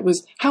how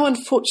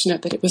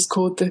unfortunate that it was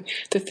called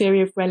the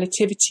theory of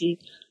relativity,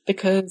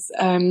 because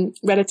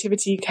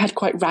relativity had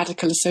quite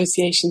radical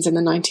associations in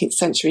the 19th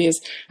century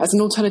as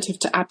an alternative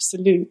to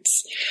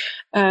absolutes.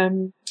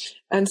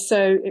 And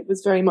so it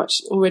was very much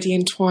already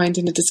entwined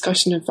in a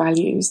discussion of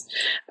values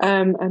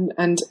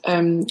and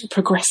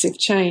progressive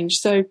change.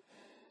 So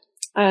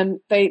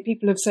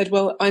people have said,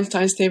 well,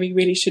 Einstein's theory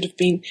really should have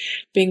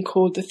been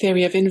called the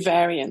theory of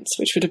invariance,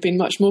 which would have been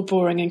much more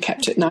boring and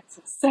kept it nice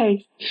and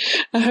safe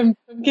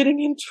from getting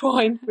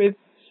entwined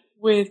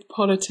with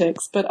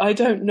politics. But I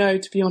don't know,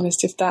 to be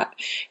honest, if that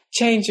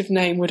change of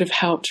name would have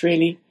helped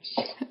really.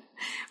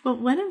 Well,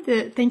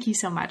 thank you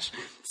so much.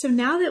 So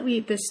now that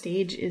the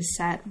stage is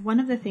set, one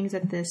of the things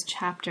that this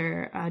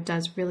chapter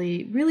does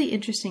really, really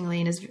interestingly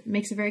and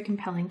makes a very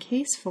compelling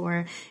case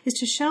for is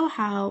to show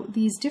how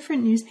these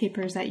different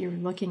newspapers that you're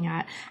looking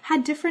at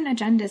had different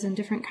agendas and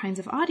different kinds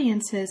of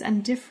audiences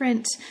and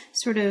different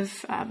sort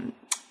of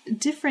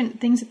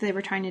different things that they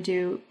were trying to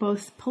do,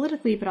 both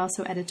politically but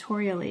also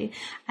editorially.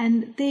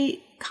 And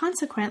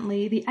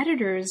consequently, the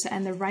editors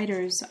and the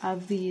writers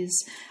of these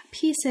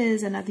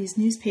pieces and of these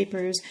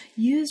newspapers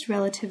used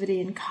relativity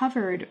and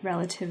covered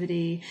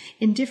relativity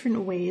in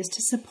different ways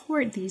to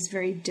support these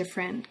very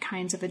different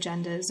kinds of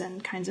agendas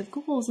and kinds of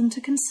goals, and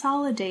to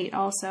consolidate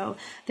also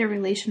their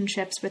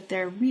relationships with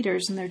their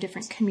readers and their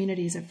different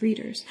communities of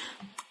readers.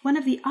 One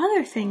of the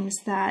other things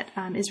that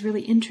is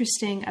really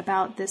interesting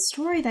about this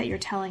story that you're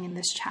telling in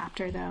this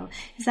chapter, though,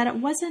 is that it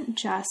wasn't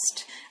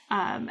just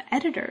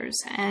editors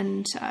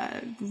and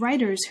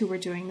writers who were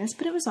doing this,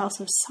 but it was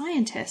also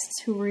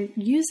scientists who were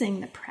using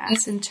the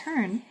press in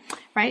turn,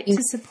 right,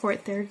 to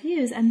support their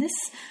views. And this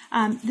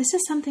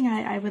is something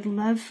I would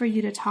love for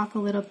you to talk a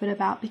little bit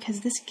about, because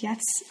this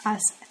gets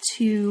us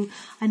to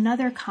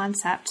another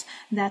concept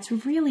that's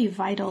really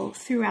vital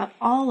throughout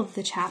all of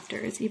the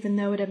chapters, even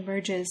though it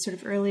emerges sort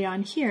of early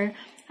on here,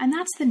 and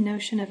that's the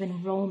notion of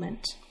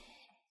enrollment.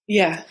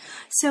 Yeah.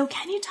 So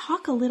can you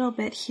talk a little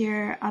bit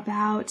here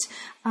about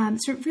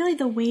sort of really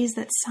the ways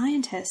that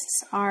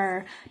scientists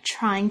are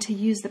trying to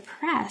use the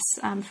press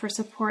for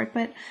support,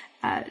 but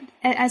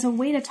as a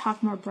way to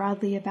talk more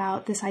broadly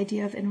about this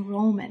idea of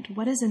enrollment?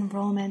 What is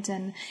enrollment,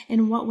 and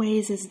in what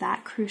ways is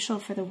that crucial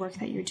for the work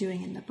that you're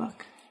doing in the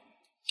book?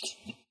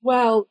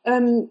 Well,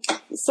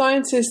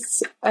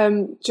 scientists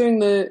during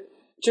the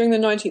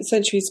 19th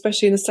century,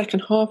 especially in the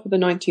second half of the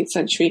 19th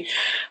century,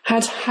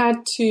 had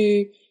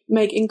to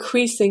make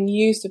increasing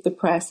use of the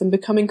press and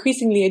become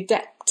increasingly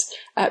adept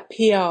at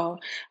PR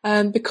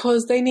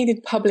because they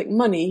needed public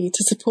money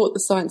to support the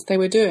science they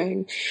were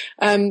doing.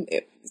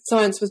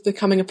 science was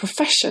becoming a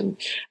profession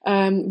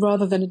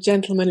rather than a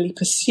gentlemanly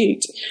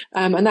pursuit.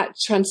 And that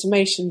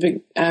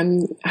transformation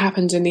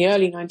happened in the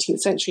early 19th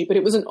century, but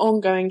it was an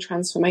ongoing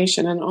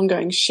transformation, an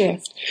ongoing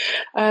shift.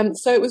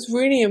 So it was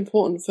really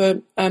important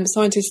for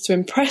scientists to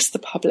impress the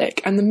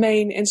public, and the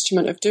main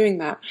instrument of doing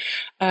that,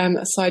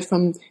 aside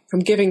from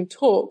giving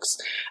talks,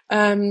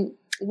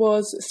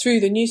 was through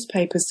the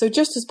newspapers. So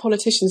just as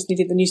politicians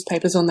needed the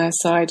newspapers on their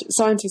side,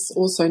 scientists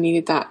also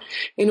needed that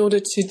in order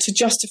to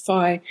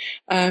justify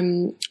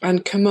and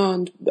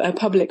command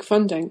public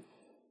funding.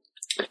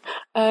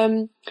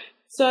 The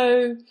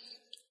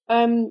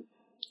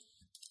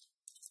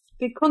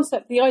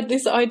concept,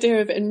 this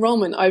idea of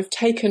enrollment, I've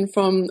taken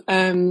from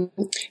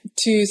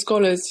two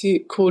scholars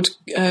called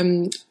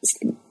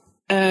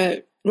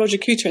Roger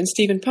Cooter and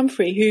Stephen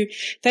Pumphrey, who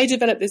they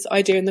developed this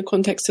idea in the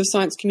context of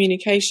science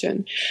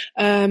communication,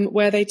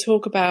 where they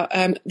talk about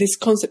this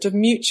concept of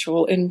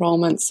mutual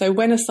enrollment. So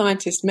when a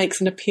scientist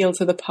makes an appeal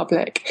to the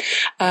public,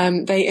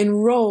 they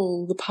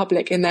enroll the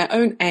public in their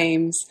own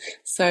aims.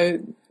 So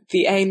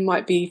the aim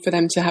might be for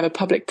them to have a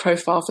public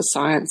profile for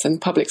science and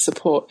public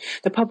support.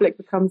 The public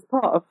becomes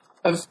part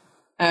of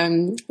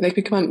they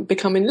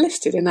become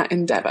enlisted in that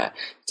endeavour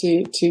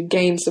to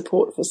gain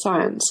support for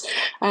science.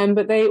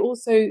 But they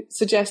also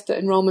suggest that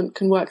enrolment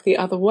can work the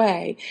other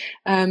way,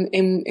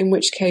 in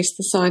which case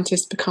the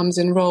scientist becomes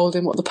enrolled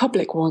in what the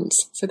public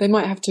wants. So there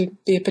might have to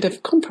be a bit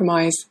of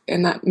compromise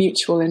in that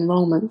mutual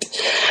enrolment.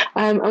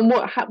 And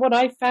what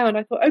I found,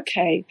 I thought,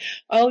 okay,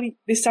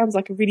 this sounds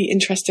like a really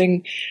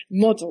interesting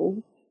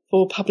model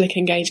for public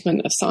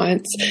engagement of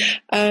science.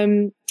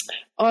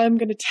 I'm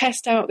going to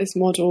test out this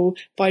model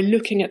by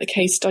looking at the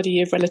case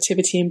study of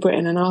relativity in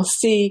Britain, and I'll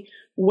see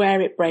where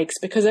it breaks,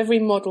 because every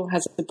model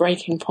has a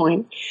breaking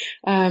point.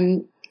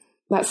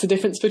 That's the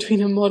difference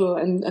between a model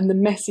and the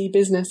messy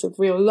business of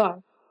real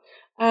life.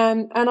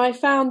 And I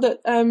found that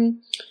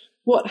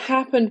what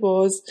happened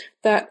was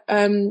that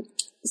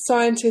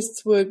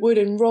scientists would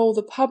enroll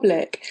the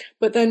public,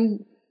 but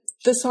then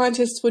the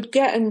scientists would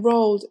get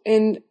enrolled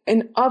in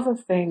other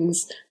things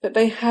that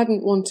they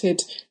hadn't wanted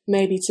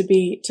maybe to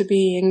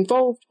be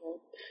involved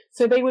with.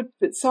 So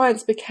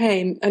science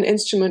became an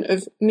instrument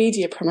of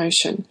media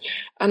promotion.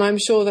 And I'm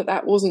sure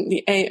that wasn't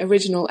the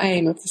original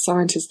aim of the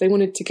scientists. They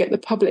wanted to get the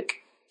public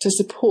to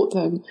support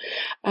them.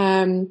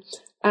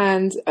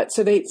 And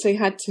so they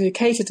had to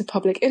cater to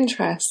public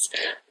interests.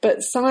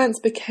 But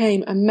science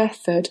became a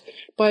method.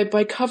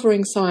 By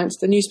covering science,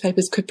 the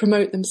newspapers could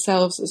promote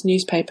themselves as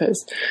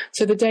newspapers.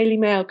 So the Daily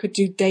Mail could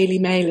do Daily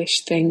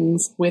Mailish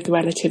things with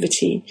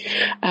relativity.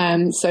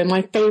 So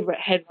my favourite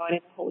headline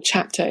in the whole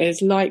chapter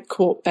is "Light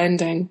Caught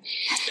Bending."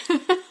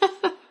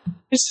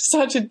 It's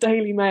such a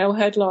Daily Mail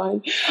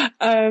headline.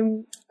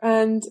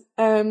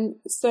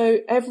 So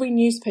every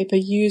newspaper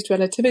used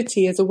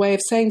relativity as a way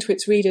of saying to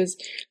its readers,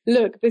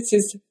 look, this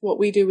is what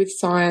we do with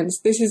science.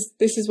 This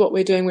is what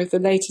we're doing with the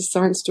latest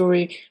science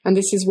story. And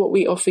this is what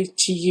we offer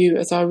to you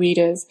as our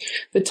readers.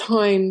 The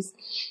Times,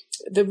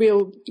 the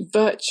real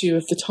virtue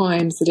of the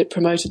Times that it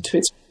promoted to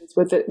its readers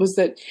was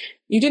that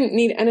you didn't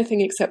need anything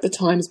except the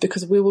Times,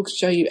 because we will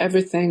show you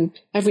everything,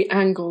 every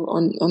angle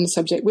on the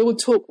subject. We will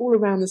talk all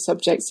around the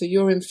subject, so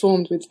you're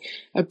informed with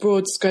a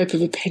broad scope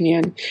of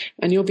opinion,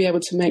 and you'll be able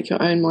to make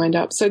your own mind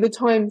up. So the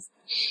Times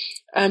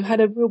had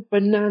a real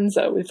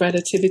bonanza with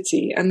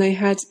relativity, and they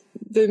had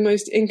the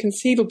most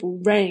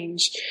inconceivable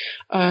range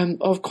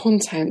of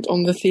content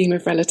on the theme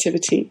of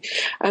relativity.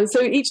 And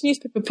so each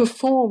newspaper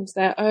performs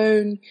their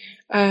own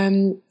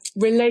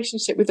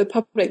relationship with the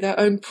public, their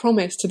own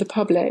promise to the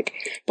public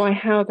by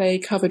how they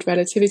covered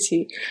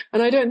relativity.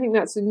 And I don't think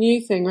that's a new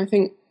thing. I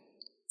think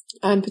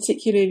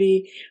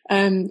particularly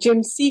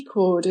Jim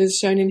Secord has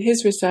shown in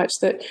his research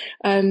that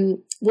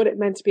what it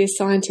meant to be a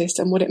scientist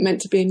and what it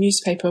meant to be a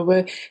newspaper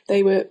were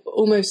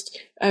almost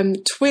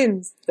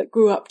twins that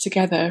grew up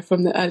together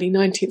from the early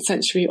 19th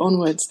century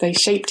onwards. They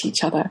shaped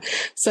each other.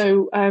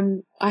 So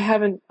I'm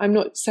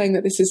not saying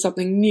that this is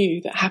something new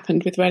that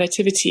happened with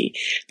relativity,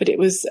 but it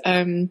was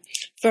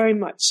very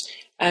much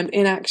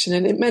in action,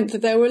 and it meant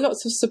that there were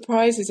lots of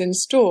surprises in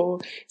store.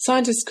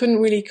 Scientists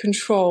couldn't really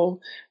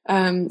control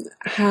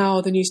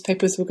how the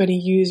newspapers were going to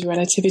use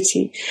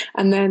relativity,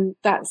 and then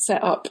that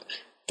set up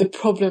the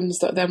problems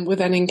that then were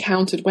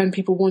encountered when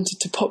people wanted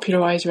to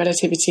popularize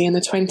relativity in the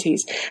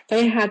 1920s.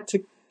 They had to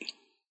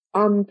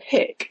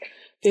unpick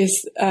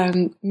this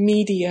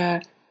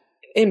media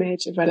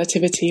image of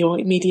relativity, or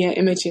media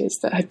images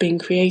that had been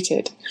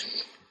created.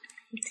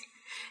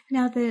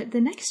 Now, the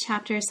next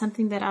chapter is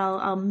something that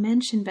I'll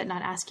mention but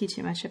not ask you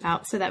too much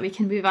about, so that we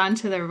can move on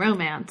to the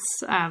romance,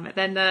 and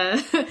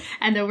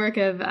the work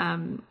of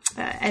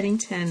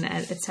Eddington,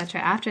 etc.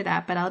 after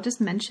that. But I'll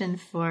just mention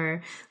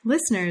for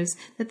listeners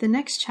that the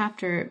next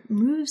chapter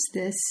moves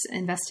this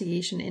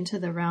investigation into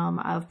the realm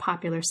of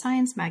popular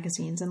science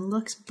magazines and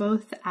looks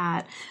both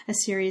at a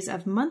series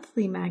of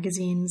monthly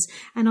magazines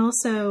and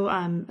also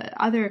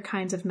other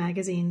kinds of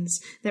magazines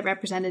that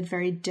represented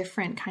very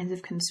different kinds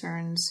of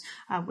concerns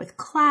with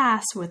class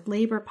class, with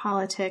labor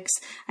politics,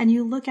 and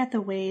you look at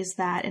the ways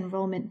that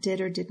enrollment did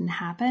or didn't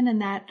happen,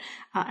 and that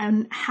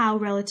and how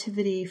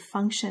relativity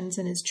functions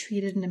and is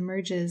treated and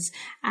emerges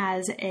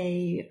as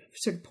a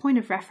sort of point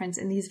of reference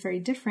in these very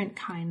different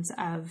kinds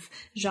of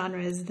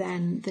genres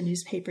than the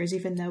newspapers,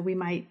 even though we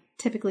might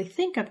typically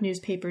think of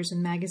newspapers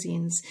and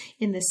magazines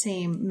in the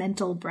same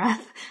mental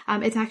breath.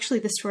 It's actually,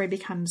 the story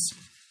becomes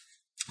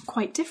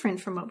quite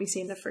different from what we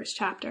see in the first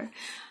chapter.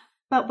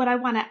 But what I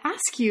want to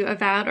ask you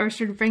about, or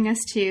sort of bring us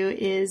to,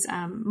 is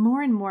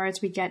more and more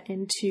as we get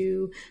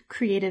into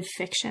creative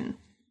fiction.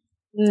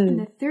 And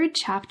the third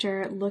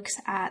chapter looks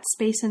at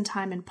space and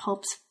time in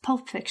pulp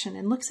fiction,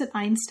 and looks at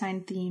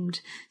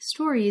Einstein-themed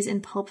stories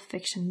in pulp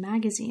fiction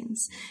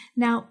magazines.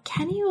 Now,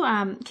 can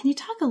you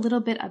talk a little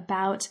bit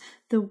about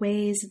the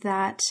ways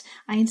that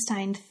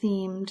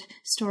Einstein-themed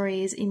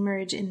stories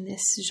emerge in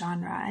this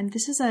genre? And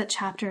this is a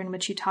chapter in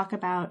which you talk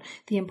about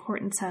the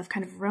importance of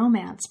kind of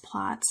romance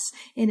plots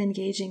in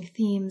engaging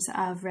themes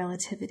of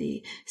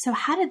relativity. So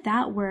how did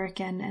that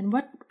work, and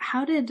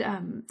how did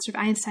sort of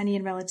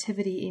Einsteinian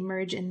relativity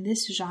emerge in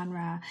this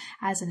genre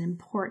as an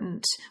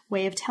important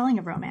way of telling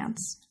a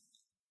romance?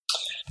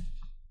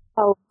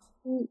 Oh,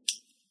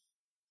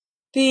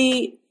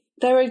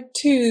 there are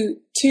two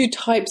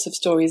types of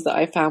stories that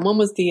I found. One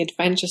was the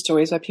adventure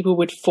stories, where people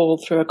would fall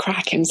through a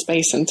crack in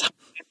space and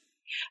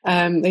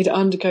time. They'd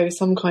undergo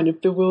some kind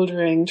of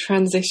bewildering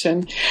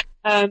transition.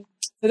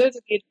 So those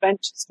are the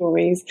adventure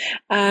stories,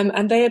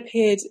 and they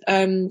appeared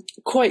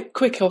quite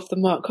quickly off the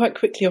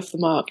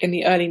mark in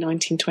the early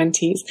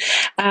 1920s.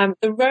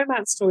 The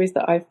romance stories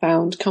that I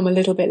found come a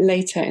little bit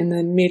later, in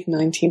the mid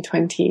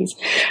 1920s.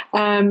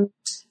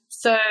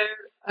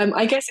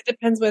 I guess it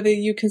depends whether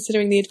you're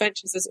considering the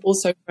adventures as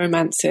also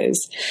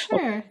romances.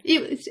 Sure,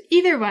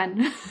 either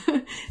one.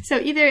 So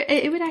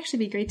it would actually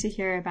be great to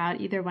hear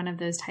about either one of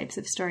those types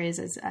of stories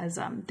as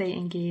they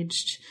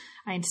engaged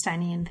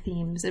Einsteinian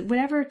themes,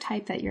 whatever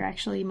type that you're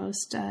actually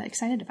most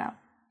excited about.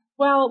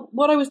 Well,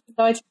 what I was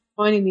delighted to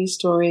find in these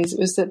stories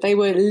was that they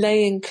were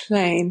laying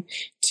claim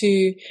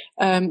to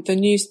the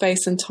new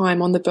space and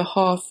time on the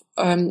behalf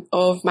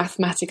of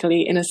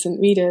mathematically innocent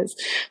readers.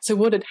 So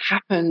what had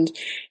happened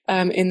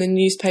in the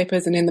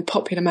newspapers and in the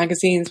popular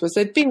magazines was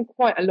there'd been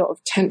quite a lot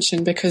of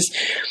tension, because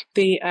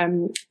the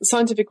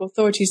scientific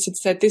authorities had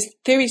said, this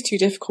theory is too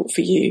difficult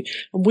for you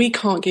and we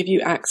can't give you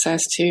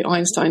access to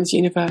Einstein's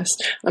universe.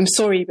 I'm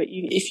sorry, but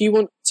if you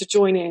want to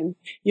join in,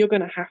 you're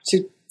going to have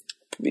to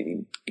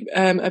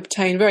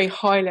obtain very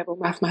high-level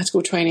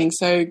mathematical training,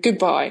 so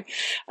goodbye.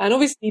 And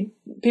obviously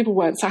people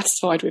weren't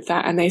satisfied with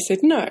that, and they said,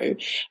 no,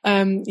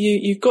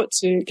 you've got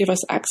to give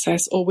us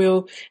access, or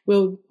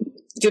we'll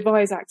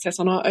devise access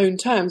on our own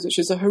terms, which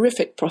was a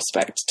horrific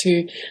prospect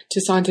to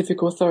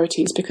scientific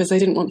authorities, because they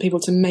didn't want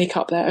people to make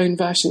up their own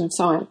version of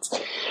science.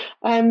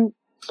 And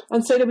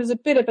so there was a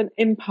bit of an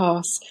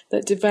impasse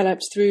that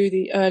developed through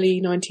the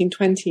early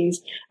 1920s,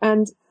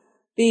 and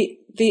the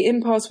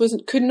impasse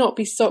could not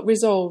be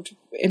resolved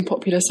in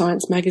popular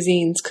science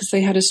magazines, because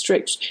they had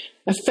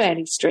a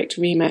fairly strict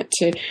remit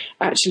to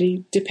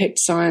actually depict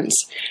science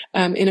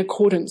in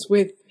accordance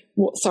with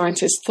what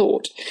scientists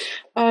thought.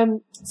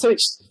 So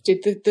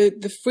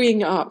the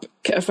freeing up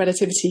of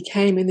relativity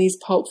came in these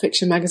pulp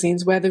fiction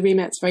magazines, where the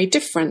remit's very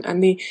different,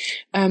 and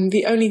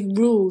the only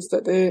rules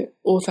that the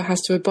author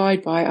has to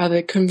abide by are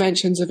the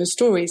conventions of a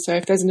story. So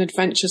if there's an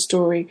adventure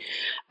story,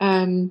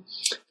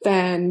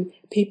 then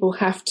people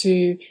have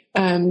to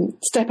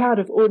step out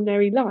of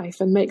ordinary life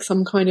and make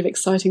some kind of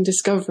exciting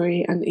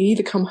discovery, and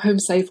either come home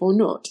safe or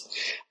not.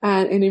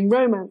 And in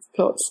romance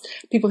plots,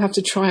 people have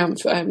to triumph.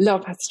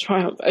 Love has to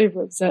triumph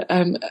over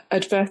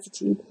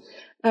adversity.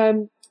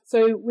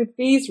 So with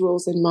these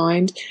rules in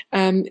mind,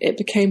 it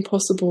became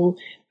possible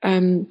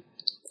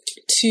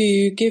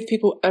to give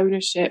people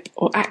ownership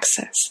or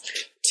access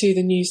to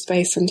the new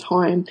space and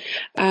time.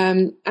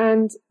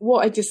 And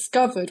what I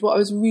discovered, what I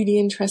was really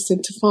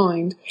interested to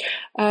find,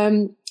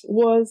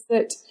 was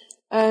that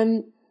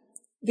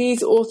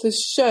these authors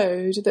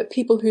showed that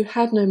people who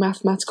had no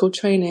mathematical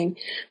training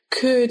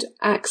could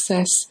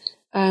access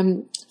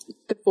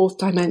the fourth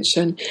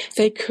dimension.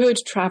 They could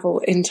travel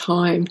in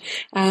time,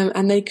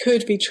 and they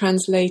could be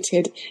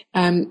translated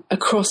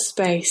across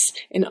space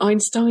in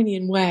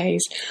Einsteinian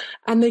ways.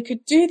 And they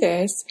could do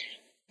this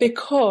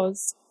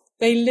because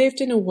they lived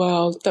in a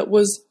world that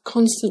was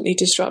constantly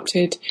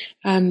disrupted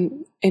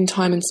in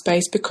time and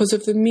space because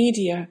of the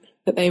media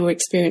that they were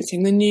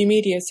experiencing, the new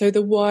media. So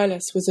the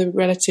wireless was a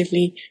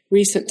relatively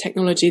recent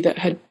technology that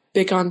had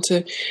begun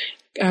to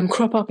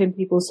crop up in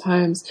people's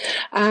homes,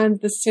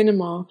 and the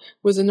cinema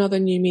was another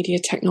new media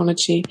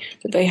technology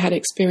that they had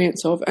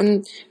experience of.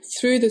 And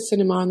through the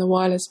cinema and the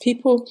wireless,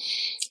 people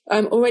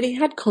already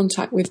had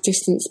contact with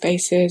distant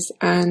spaces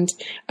and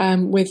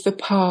with the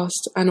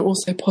past, and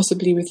also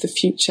possibly with the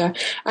future.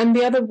 And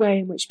the other way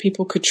in which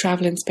people could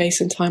travel in space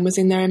and time was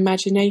in their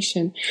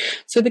imagination.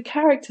 So the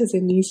characters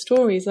in these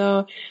stories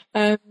are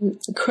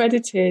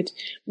credited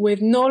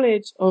with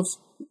knowledge of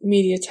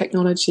media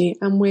technology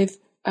and with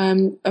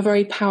a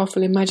very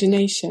powerful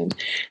imagination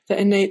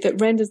that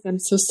renders them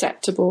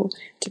susceptible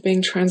to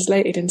being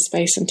translated in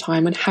space and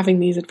time and having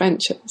these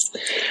adventures.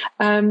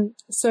 In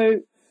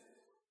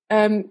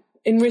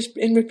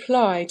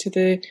reply to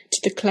the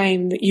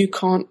claim that you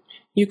can't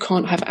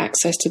have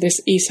access to this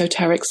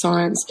esoteric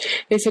science,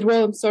 they said,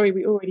 well, I'm sorry,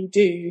 we already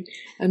do,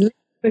 and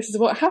this is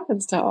what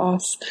happens to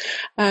us.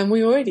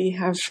 We already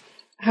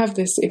have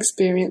this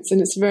experience,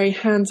 and it's a very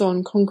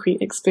hands-on,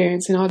 concrete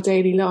experience in our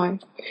daily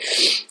life.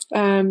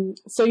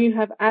 So you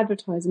have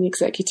advertising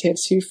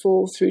executives who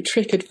fall through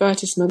trick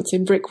advertisements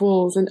in brick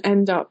walls and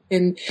end up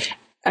in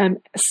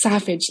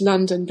savage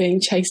London being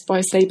chased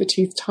by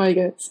saber-toothed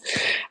tigers.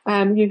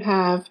 You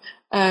have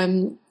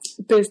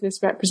business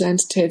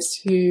representatives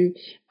who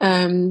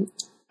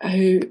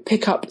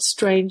pick up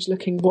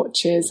strange-looking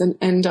watches and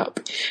end up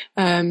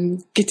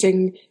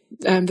getting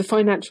the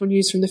financial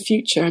news from the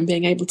future and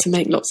being able to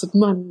make lots of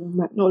money on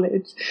that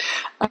knowledge.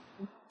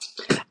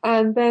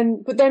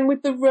 But then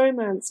with the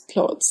romance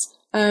plots,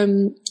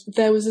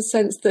 there was a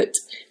sense that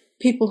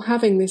people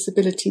having this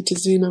ability to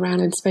zoom around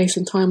in space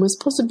and time was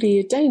possibly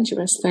a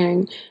dangerous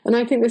thing. And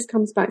I think this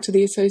comes back to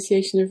the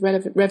association of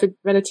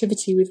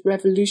relativity with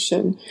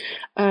revolution.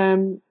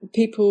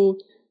 People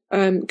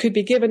could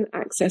be given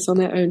access on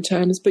their own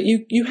terms, but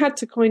you had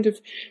to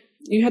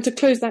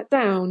close that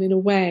down in a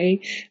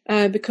way,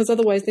 because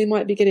otherwise they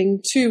might be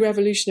getting too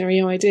revolutionary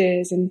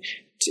ideas and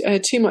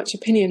too much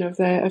opinion of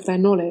their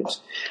knowledge.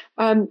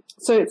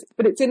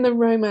 It's in the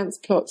romance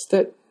plots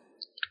that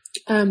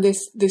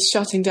this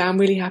shutting down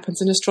really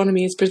happens, and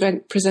astronomy is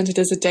presented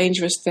as a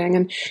dangerous thing,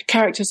 and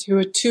characters who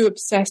are too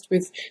obsessed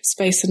with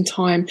space and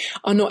time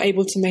are not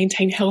able to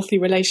maintain healthy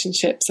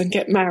relationships and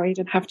get married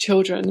and have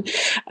children.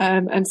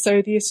 And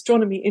so the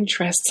astronomy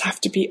interests have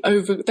to be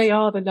they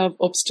are the love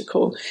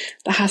obstacle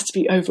that has to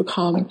be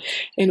overcome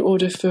in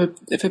order for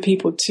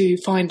people to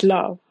find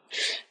love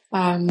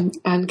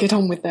and get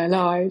on with their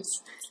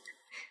lives.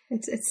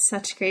 It's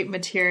such great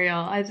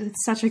material.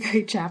 It's such a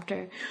great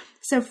chapter.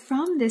 So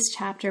from this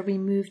chapter, we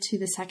move to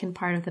the second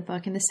part of the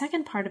book. And the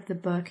second part of the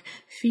book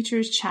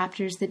features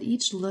chapters that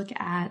each look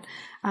at,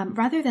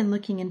 rather than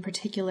looking in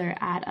particular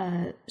at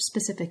a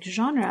specific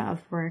genre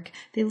of work,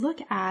 they look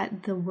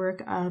at the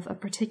work of a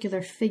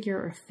particular figure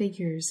or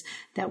figures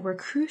that were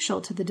crucial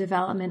to the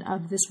development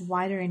of this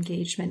wider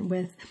engagement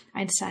with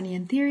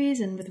Einsteinian theories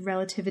and with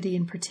relativity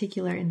in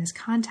particular in this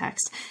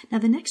context. Now,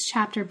 the next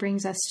chapter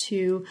brings us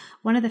to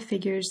one of the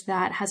figures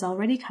that has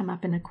already come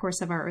up in the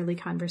course of our early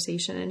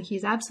conversation, and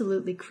he's absolutely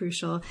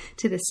crucial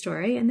to this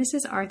story, and this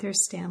is Arthur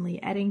Stanley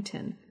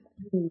Eddington.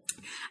 Mm-hmm.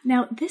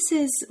 Now, this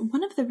is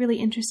one of the really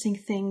interesting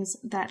things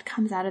that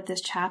comes out of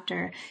this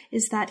chapter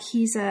is that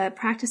he's a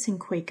practicing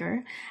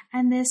Quaker,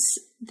 and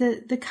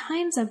the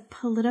kinds of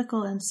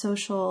political and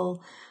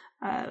social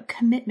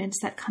commitments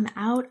that come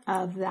out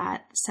of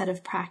that set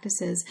of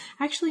practices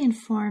actually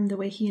inform the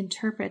way he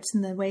interprets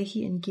and the way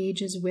he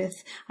engages with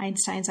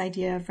Einstein's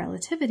idea of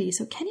relativity.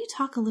 So can you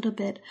talk a little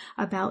bit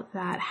about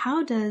that?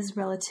 How does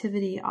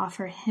relativity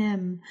offer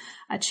him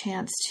a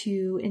chance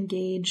to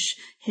engage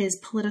his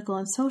political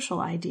and social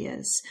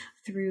ideas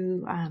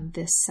through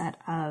this set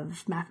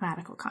of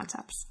mathematical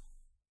concepts?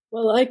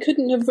 Well, I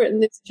couldn't have written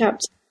this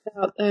chapter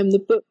without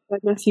the book by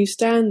Matthew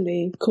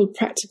Stanley called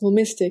Practical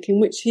Mystic, in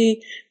which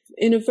he,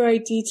 in a very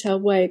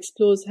detailed way,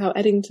 explores how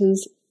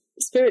Eddington's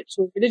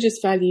spiritual, religious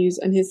values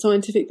and his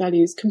scientific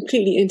values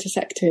completely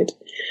intersected.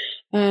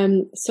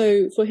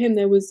 So for him,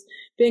 there was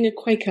being a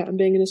Quaker and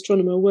being an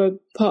astronomer were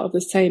part of the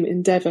same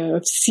endeavour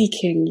of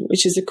seeking,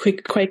 which is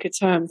a Quaker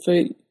term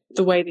for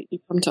the way that you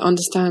come to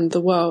understand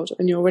the world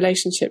and your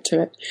relationship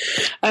to it.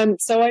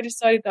 So I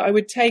decided that I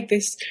would take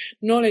this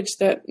knowledge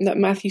that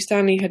Matthew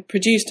Stanley had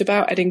produced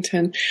about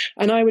Eddington,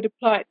 and I would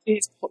apply it to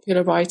his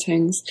popular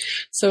writings.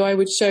 So I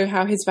would show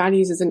how his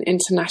values as an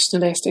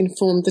internationalist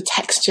informed the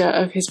texture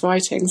of his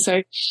writing.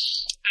 So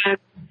in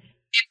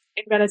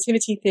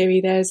relativity theory,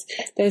 there's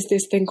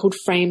this thing called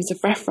frames of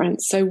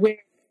reference. So we're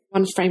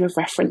one frame of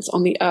reference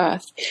on the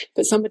Earth,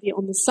 but somebody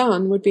on the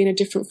Sun would be in a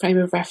different frame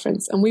of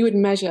reference, and we would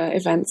measure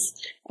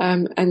events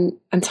and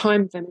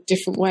time them in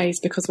different ways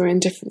because we're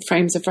in different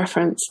frames of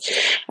reference.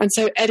 And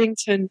so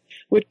Eddington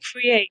would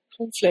create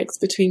conflicts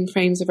between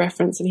frames of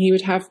reference, and he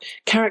would have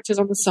characters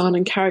on the Sun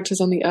and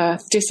characters on the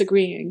Earth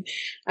disagreeing,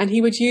 and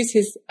he would use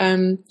his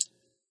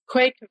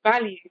Quaker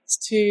values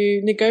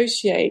to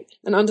negotiate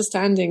an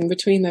understanding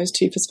between those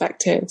two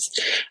perspectives.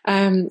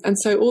 And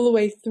so all the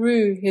way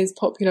through his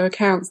popular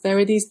accounts, there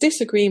are these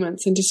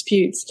disagreements and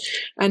disputes,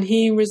 and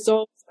he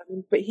resolves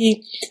them, but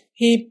he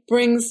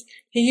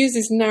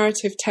uses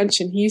narrative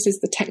tension. He uses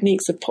the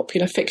techniques of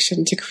popular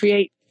fiction to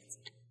create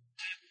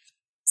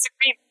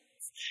disagreements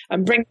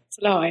and bring it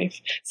to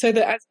life, so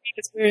that as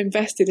readers we're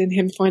invested in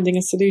him finding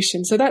a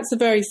solution. So that's a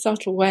very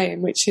subtle way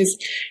in which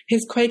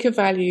his Quaker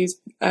values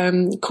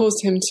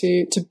caused him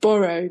to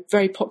borrow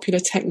very popular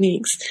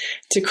techniques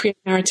to create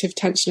narrative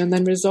tension and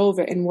then resolve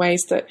it in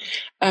ways that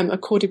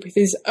accorded with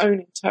his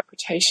own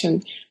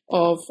interpretation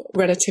of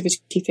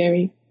relativity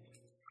theory.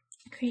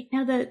 Great.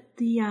 Now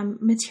the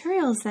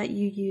materials that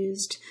you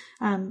used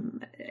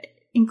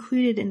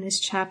included in this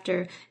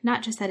chapter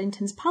not just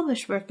Eddington's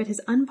published work, but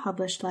his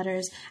unpublished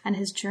letters and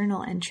his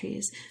journal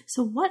entries.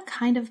 So what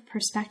kind of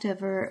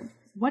perspective or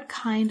what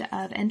kind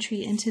of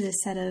entry into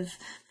this set of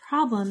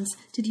problems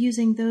did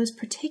using those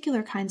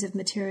particular kinds of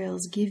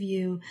materials give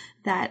you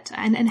that,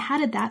 and how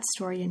did that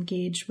story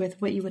engage with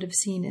what you would have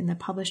seen in the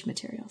published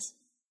materials?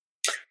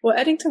 Well,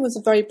 Eddington was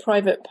a very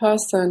private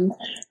person,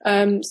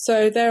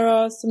 so there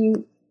are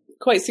some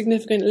quite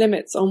significant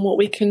limits on what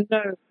we can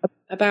know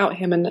about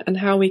him and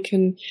how we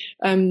can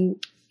find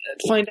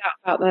out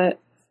about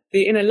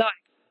the inner life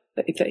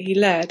that he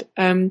led.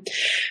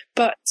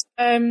 But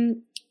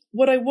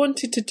what I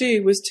wanted to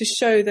do was to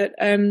show that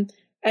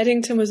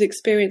Eddington was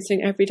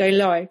experiencing everyday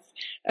life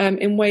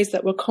in ways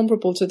that were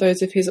comparable to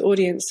those of his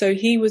audience. So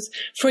he was,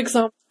 for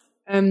example,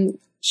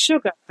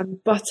 sugar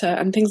and butter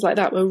and things like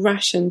that were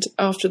rationed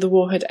after the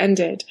war had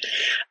ended.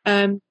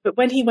 But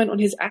when he went on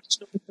his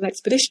astronomical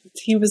expeditions,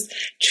 he was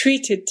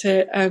treated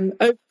to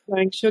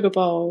overflowing sugar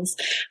bowls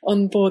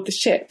on board the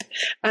ship.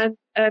 And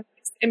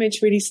this image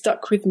really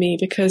stuck with me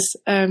because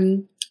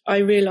I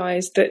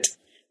realized that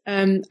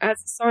as a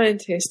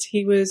scientist,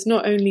 he was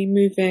not only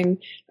moving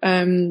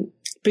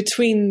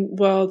between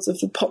worlds of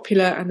the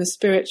popular and the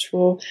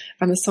spiritual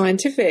and the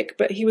scientific,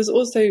 but he was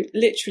also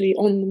literally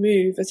on the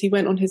move as he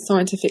went on his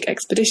scientific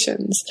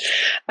expeditions.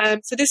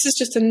 So this is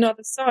just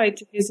another side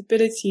to his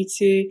ability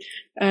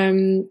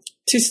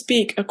to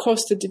speak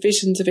across the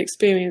divisions of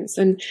experience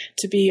and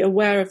to be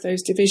aware of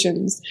those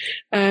divisions.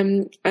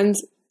 And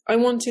I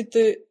wanted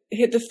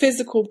the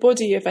physical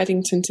body of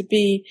Eddington to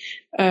be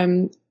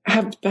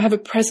have a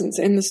presence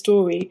in the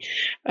story,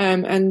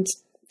 and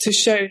to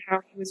show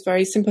how he was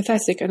very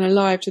sympathetic and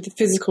alive to the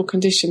physical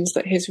conditions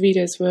that his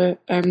readers were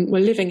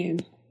living in.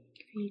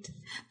 Great.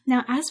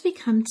 Now, as we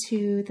come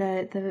to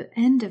the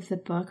end of the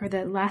book, or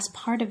the last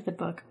part of the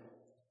book,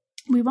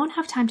 we won't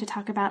have time to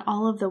talk about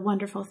all of the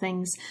wonderful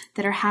things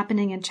that are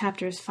happening in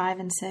chapters 5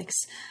 and 6,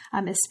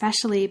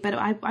 especially, but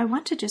I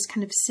want to just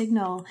kind of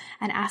signal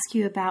and ask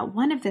you about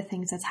one of the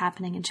things that's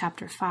happening in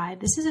chapter 5.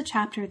 This is a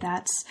chapter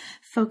that's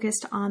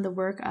focused on the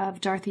work of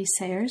Dorothy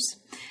Sayers,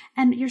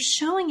 and you're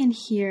showing in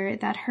here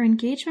that her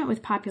engagement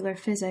with popular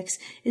physics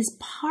is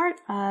part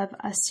of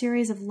a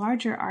series of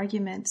larger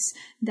arguments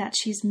that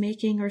she's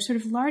making, or sort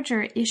of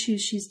larger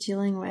issues she's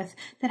dealing with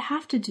that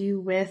have to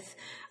do with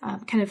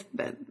kind of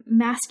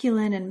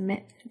masculine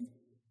and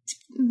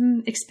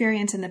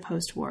experience in the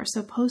post-war.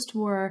 So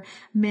post-war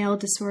male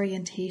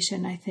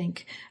disorientation, I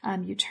think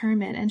you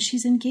term it. And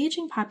she's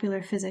engaging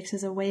popular physics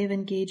as a way of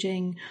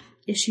engaging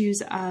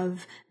issues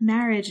of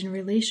marriage and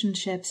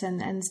relationships and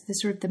the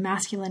sort of the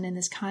masculine in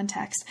this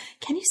context.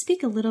 Can you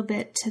speak a little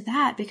bit to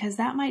that? Because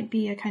that might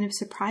be a kind of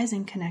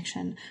surprising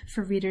connection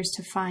for readers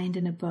to find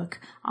in a book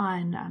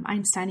on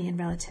Einsteinian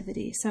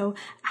relativity. So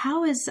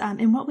how is,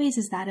 in what ways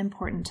is that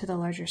important to the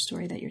larger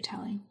story that you're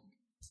telling?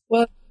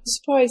 Well, it's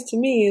a surprise to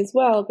me as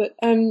well, but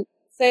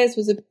Sayers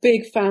was a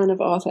big fan of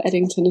Arthur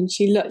Eddington, and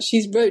she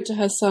wrote to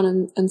her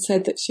son and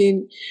said that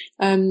she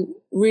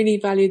really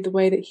valued the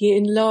way that he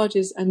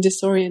enlarges and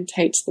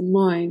disorientates the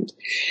mind.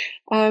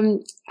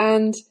 But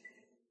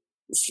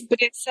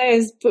in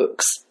Sayers'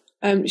 books,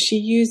 she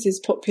uses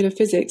popular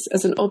physics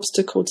as an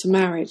obstacle to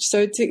marriage.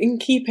 So in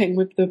keeping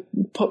with the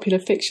popular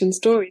fiction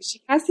stories,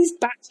 she has these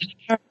background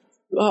characters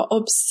who are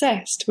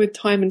obsessed with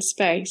time and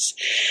space,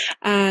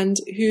 and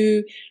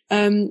who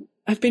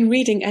have been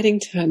reading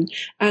Eddington,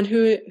 and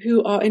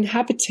who are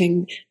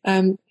inhabiting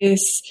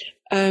this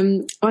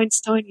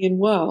Einsteinian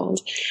world,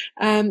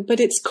 but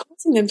it's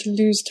causing them to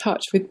lose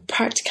touch with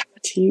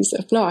practicalities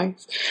of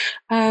life.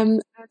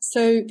 And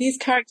so these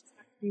characters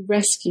have to be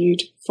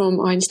rescued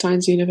from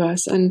Einstein's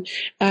universe, and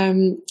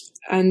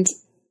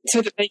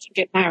so that they can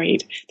get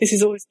married. This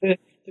is always the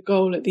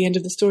goal at the end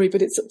of the story,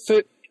 but it's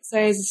for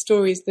Sayers'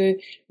 stories,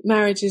 the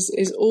marriage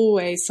is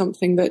always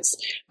something that's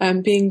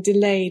being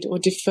delayed or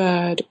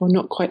deferred or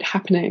not quite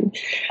happening,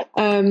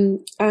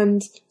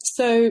 and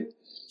so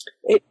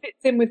it fits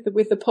in with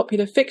the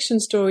popular fiction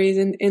stories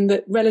in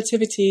that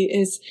relativity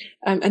is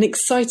an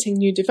exciting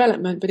new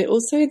development, but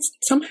it's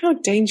somehow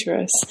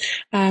dangerous,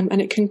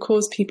 and it can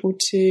cause people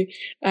to,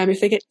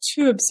 if they get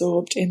too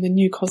absorbed in the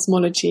new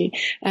cosmology,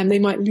 they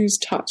might lose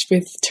touch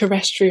with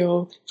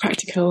terrestrial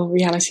practical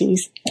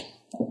realities.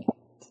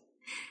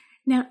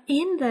 Now,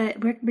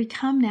 we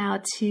come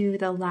now to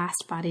the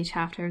last body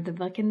chapter of the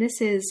book, and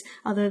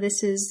although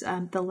this is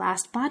the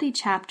last body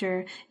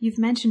chapter, you've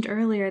mentioned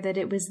earlier that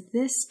it was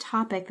this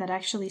topic that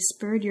actually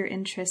spurred your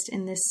interest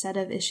in this set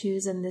of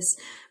issues and this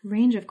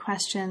range of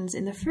questions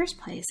in the first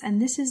place.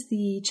 And this is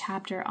the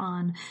chapter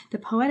on the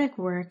poetic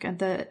work of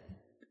the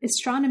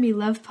astronomy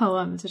love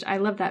poems, which I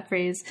love that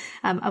phrase,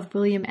 of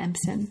William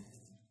Empson.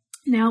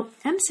 Now,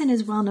 Empson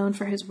is well known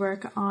for his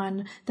work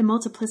on the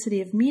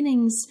multiplicity of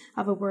meanings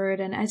of a word,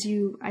 and as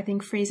you, I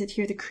think, phrase it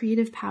here, the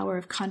creative power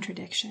of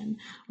contradiction,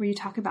 where you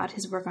talk about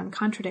his work on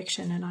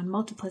contradiction and on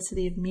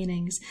multiplicity of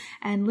meanings.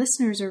 And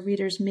listeners or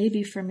readers may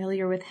be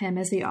familiar with him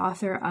as the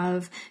author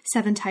of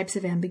 7 Types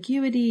of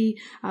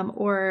Ambiguity,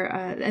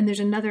 and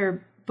there's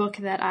another book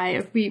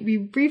that we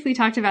briefly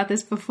talked about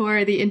this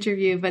before the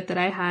interview, but that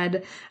I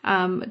had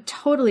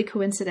totally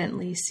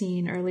coincidentally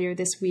seen earlier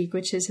this week,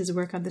 which is his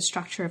work on the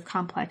structure of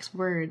complex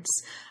words,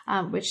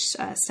 which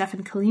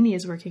Stefan Collini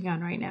is working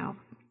on right now.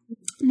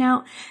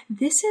 Now,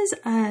 this is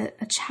a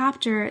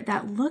chapter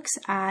that looks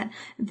at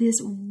this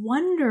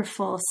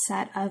wonderful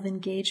set of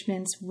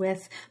engagements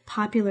with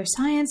popular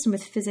science and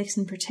with physics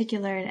in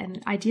particular,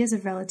 and ideas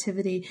of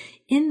relativity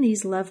in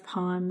these love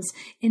poems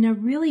in a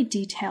really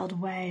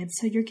detailed way. And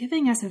so you're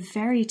giving us a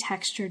very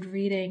textured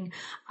reading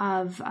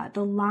of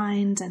the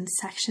lines and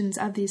sections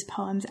of these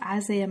poems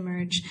as they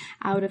emerge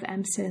out of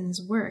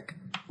Empson's work.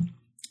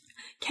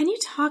 Can you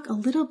talk a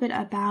little bit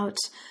about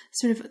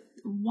sort of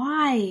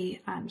why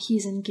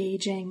he's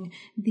engaging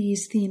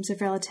these themes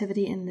of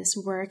relativity in this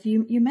work?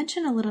 You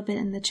mentioned a little bit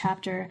in the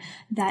chapter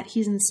that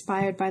he's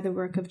inspired by the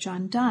work of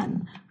John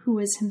Donne, who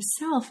was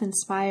himself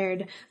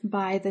inspired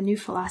by the new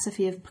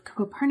philosophy of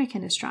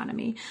Copernican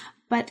astronomy.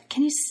 But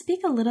can you speak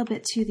a little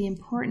bit to the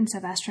importance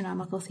of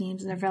astronomical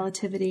themes and of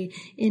relativity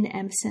in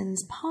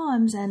Empson's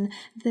poems and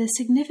the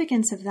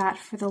significance of that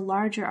for the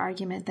larger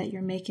argument that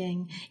you're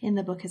making in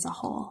the book as a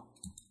whole?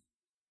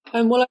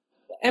 Well,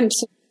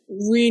 Empson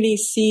really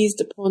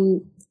seized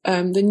upon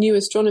the new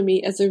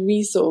astronomy as a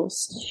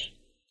resource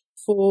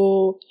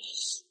for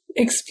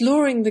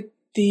exploring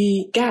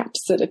the gaps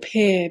that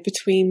appear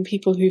between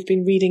people who've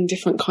been reading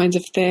different kinds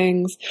of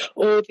things,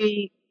 or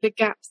the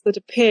gaps that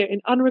appear in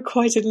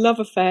unrequited love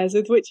affairs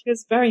with which he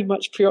is very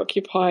much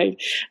preoccupied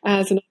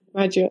as an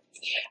undergraduate,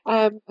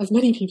 as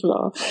many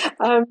people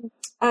are.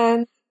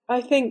 And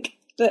I think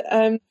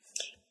that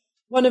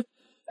one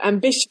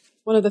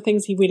of the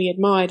things he really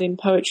admired in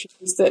poetry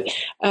is that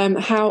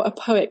how a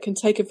poet can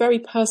take a very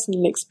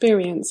personal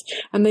experience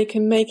and they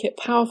can make it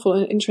powerful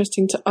and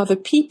interesting to other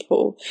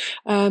people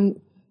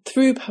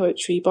through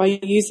poetry by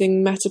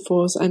using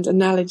metaphors and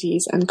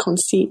analogies and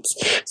conceits.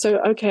 So,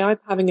 okay, I'm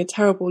having a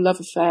terrible love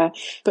affair,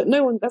 but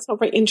that's not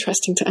very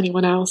interesting to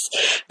anyone else.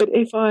 But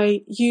if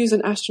I use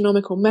an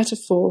astronomical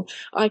metaphor,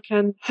 I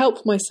can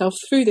help myself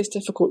through this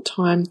difficult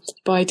time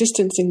by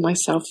distancing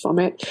myself from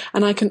it.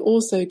 And I can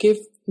also give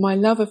my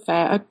love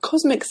affair a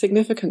cosmic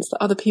significance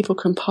that other people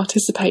can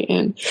participate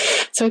in.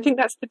 So I think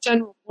that's the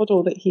general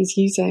model that he's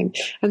using.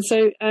 And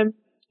so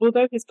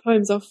although his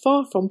poems are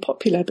far from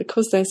popular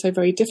because they're so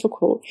very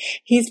difficult,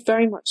 he's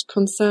very much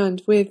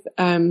concerned with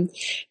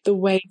the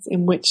ways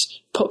in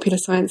which popular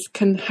science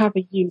can have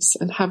a use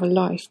and have a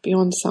life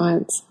beyond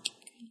science.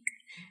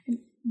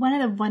 One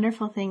of the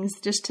wonderful things,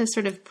 just to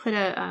sort of put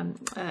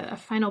a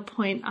final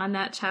point on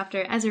that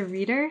chapter, as a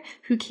reader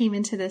who came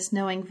into this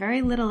knowing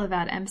very little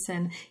about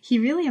Empson, he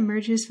really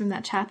emerges from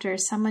that chapter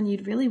as someone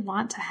you'd really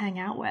want to hang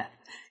out with.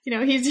 You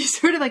know, he's just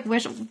sort of like,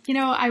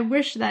 I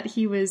wish that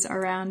he was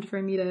around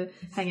for me to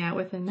hang out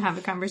with and have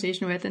a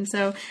conversation with. And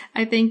so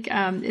I think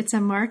it's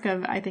a mark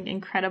of,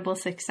 incredible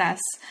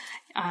success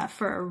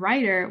for a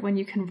writer when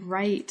you can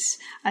write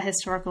a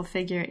historical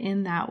figure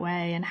in that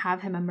way and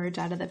have him emerge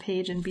out of the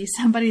page and be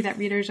somebody that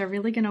readers are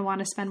really going to want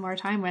to spend more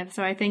time with.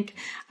 So I think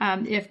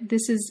if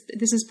this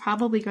is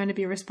probably going to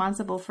be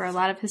responsible for a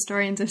lot of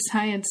historians of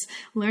science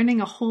learning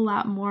a whole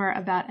lot more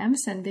about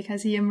Empson,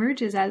 because he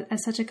emerges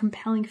as such a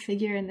compelling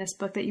figure in this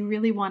book that you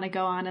really want to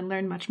go on and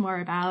learn much more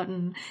about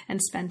and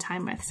spend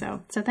time with. So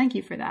thank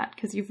you for that,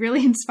 because you've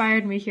really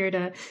inspired me here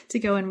to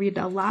go and read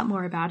a lot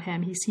more about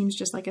him. He seems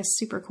just like a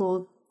super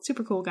cool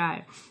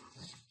guy.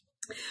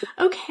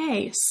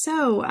 Okay,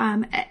 so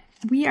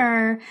we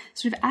are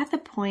sort of at the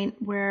point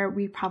where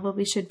we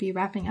probably should be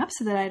wrapping up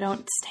so that I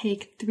don't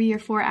take 3 or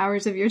 4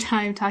 hours of your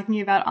time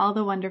talking about all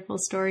the wonderful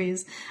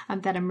stories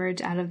that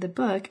emerge out of the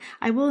book.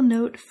 I will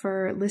note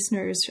for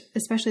listeners,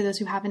 especially those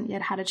who haven't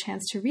yet had a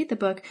chance to read the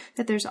book,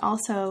 that there's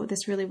also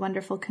this really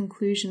wonderful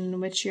conclusion in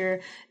which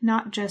you're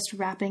not just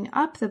wrapping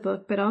up the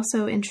book, but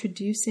also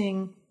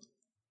introducing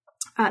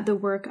the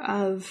work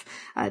of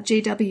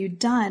J.W.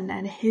 Dunn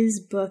and his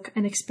book,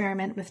 An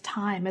Experiment with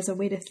Time, as a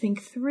way to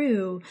think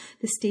through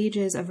the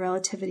stages of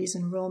relativity's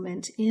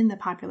enrollment in the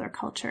popular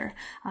culture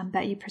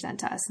that you present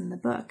to us in the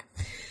book.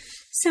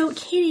 So,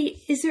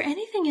 Katie, is there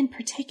anything in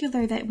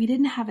particular that we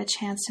didn't have a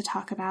chance to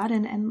talk about?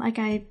 And like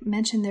I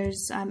mentioned,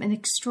 there's an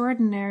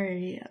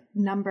extraordinary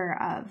number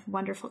of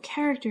wonderful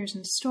characters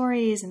and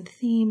stories and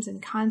themes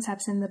and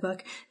concepts in the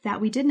book that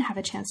we didn't have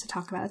a chance to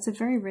talk about. It's a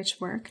very rich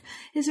work.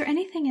 Is there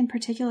anything in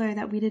particular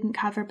that we didn't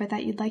cover but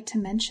that you'd like to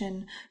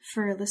mention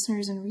for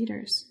listeners and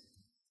readers?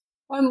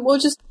 Well,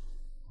 just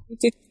we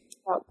did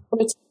talk about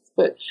politics,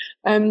 but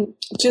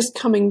just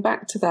coming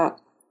back to that,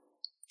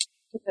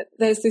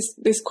 there's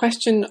this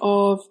question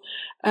of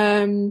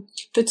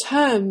the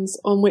terms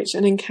on which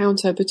an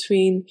encounter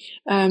between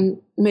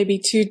maybe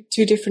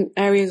two different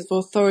areas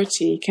of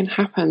authority can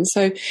happen.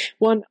 So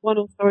one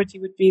authority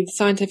would be the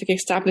scientific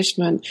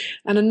establishment,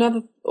 and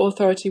another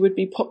authority would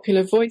be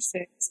popular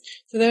voices.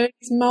 So there are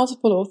these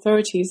multiple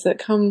authorities that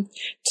come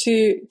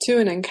to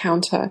an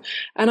encounter,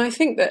 and I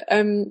think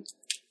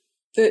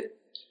that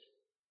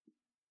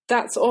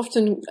that's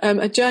often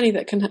a journey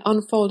that can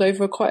unfold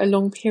over quite a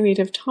long period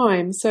of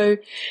time. So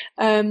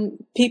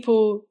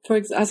people,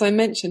 as I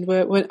mentioned,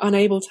 were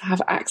unable to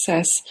have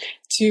access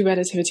to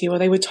relativity, or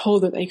they were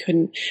told that they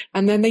couldn't.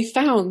 And then they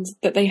found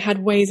that they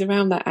had ways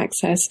around that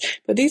access.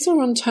 But these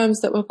were on terms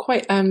that were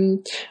quite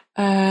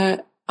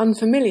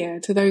unfamiliar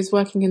to those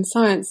working in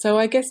science. So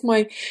I guess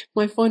my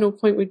final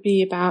point would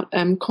be about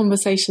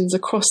conversations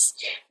across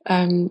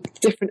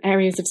different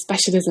areas of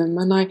specialism.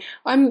 And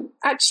I'm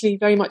actually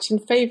very much in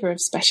favour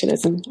of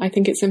specialism. I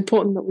think it's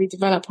important that we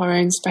develop our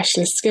own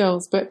specialist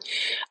skills, but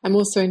I'm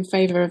also in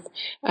favour of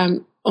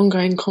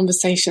ongoing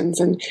conversations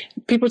and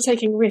people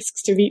taking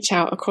risks to reach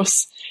out across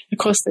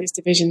those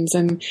divisions,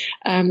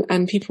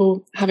 and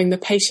people having the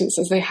patience,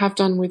 as they have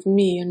done with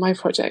me and my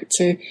project,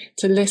 to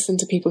listen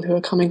to people who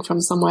are coming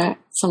from somewhere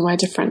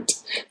different.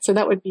 So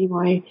that would be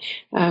my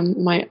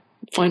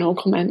final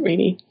comment,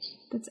 really.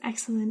 That's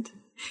excellent.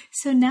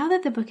 So now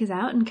that the book is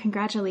out, and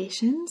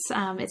congratulations,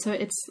 it's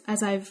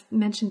as I've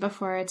mentioned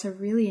before, it's a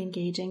really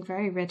engaging,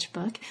 very rich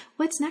book.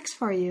 What's next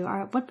for you?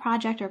 Or what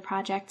project or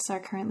projects are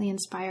currently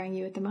inspiring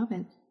you at the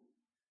moment?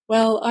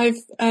 Well, I've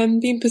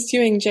been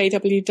pursuing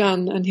J.W.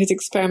 Dunn and his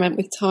experiment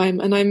with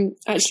time, and I'm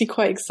actually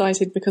quite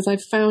excited because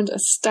I've found a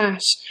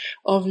stash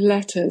of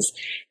letters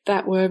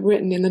that were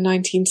written in the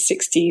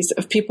 1960s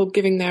of people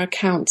giving their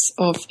accounts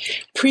of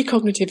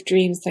precognitive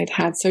dreams they'd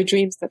had, so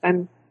dreams that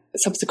then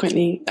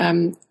subsequently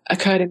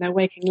occurred in their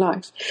waking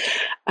life.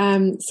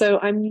 So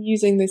I'm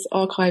using this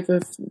archive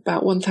of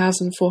about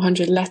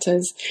 1,400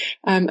 letters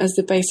as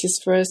the basis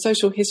for a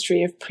social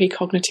history of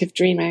precognitive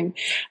dreaming.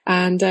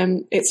 And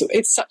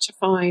it's such a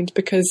find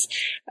because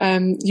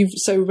you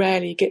so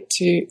rarely get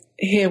to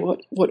hear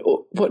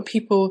what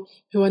people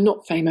who are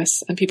not famous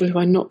and people who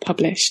are not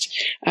published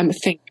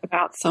think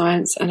about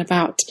science and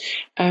about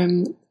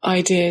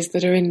ideas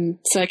that are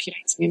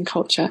circulating in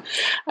culture.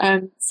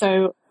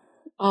 So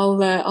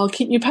I'll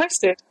keep you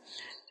posted.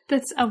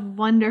 That's a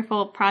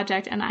wonderful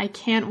project, and I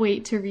can't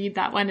wait to read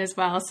that one as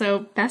well.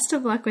 So best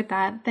of luck with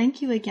that.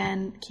 Thank you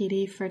again,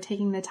 Katie, for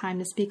taking the time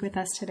to speak with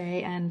us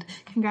today, and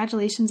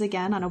congratulations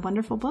again on a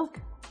wonderful book.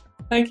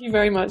 Thank you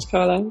very much,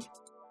 Carla.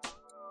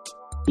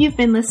 You've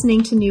been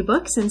listening to New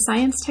Books in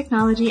Science,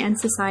 Technology, and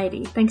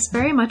Society. Thanks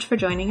very much for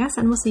joining us,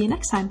 and we'll see you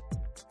next time.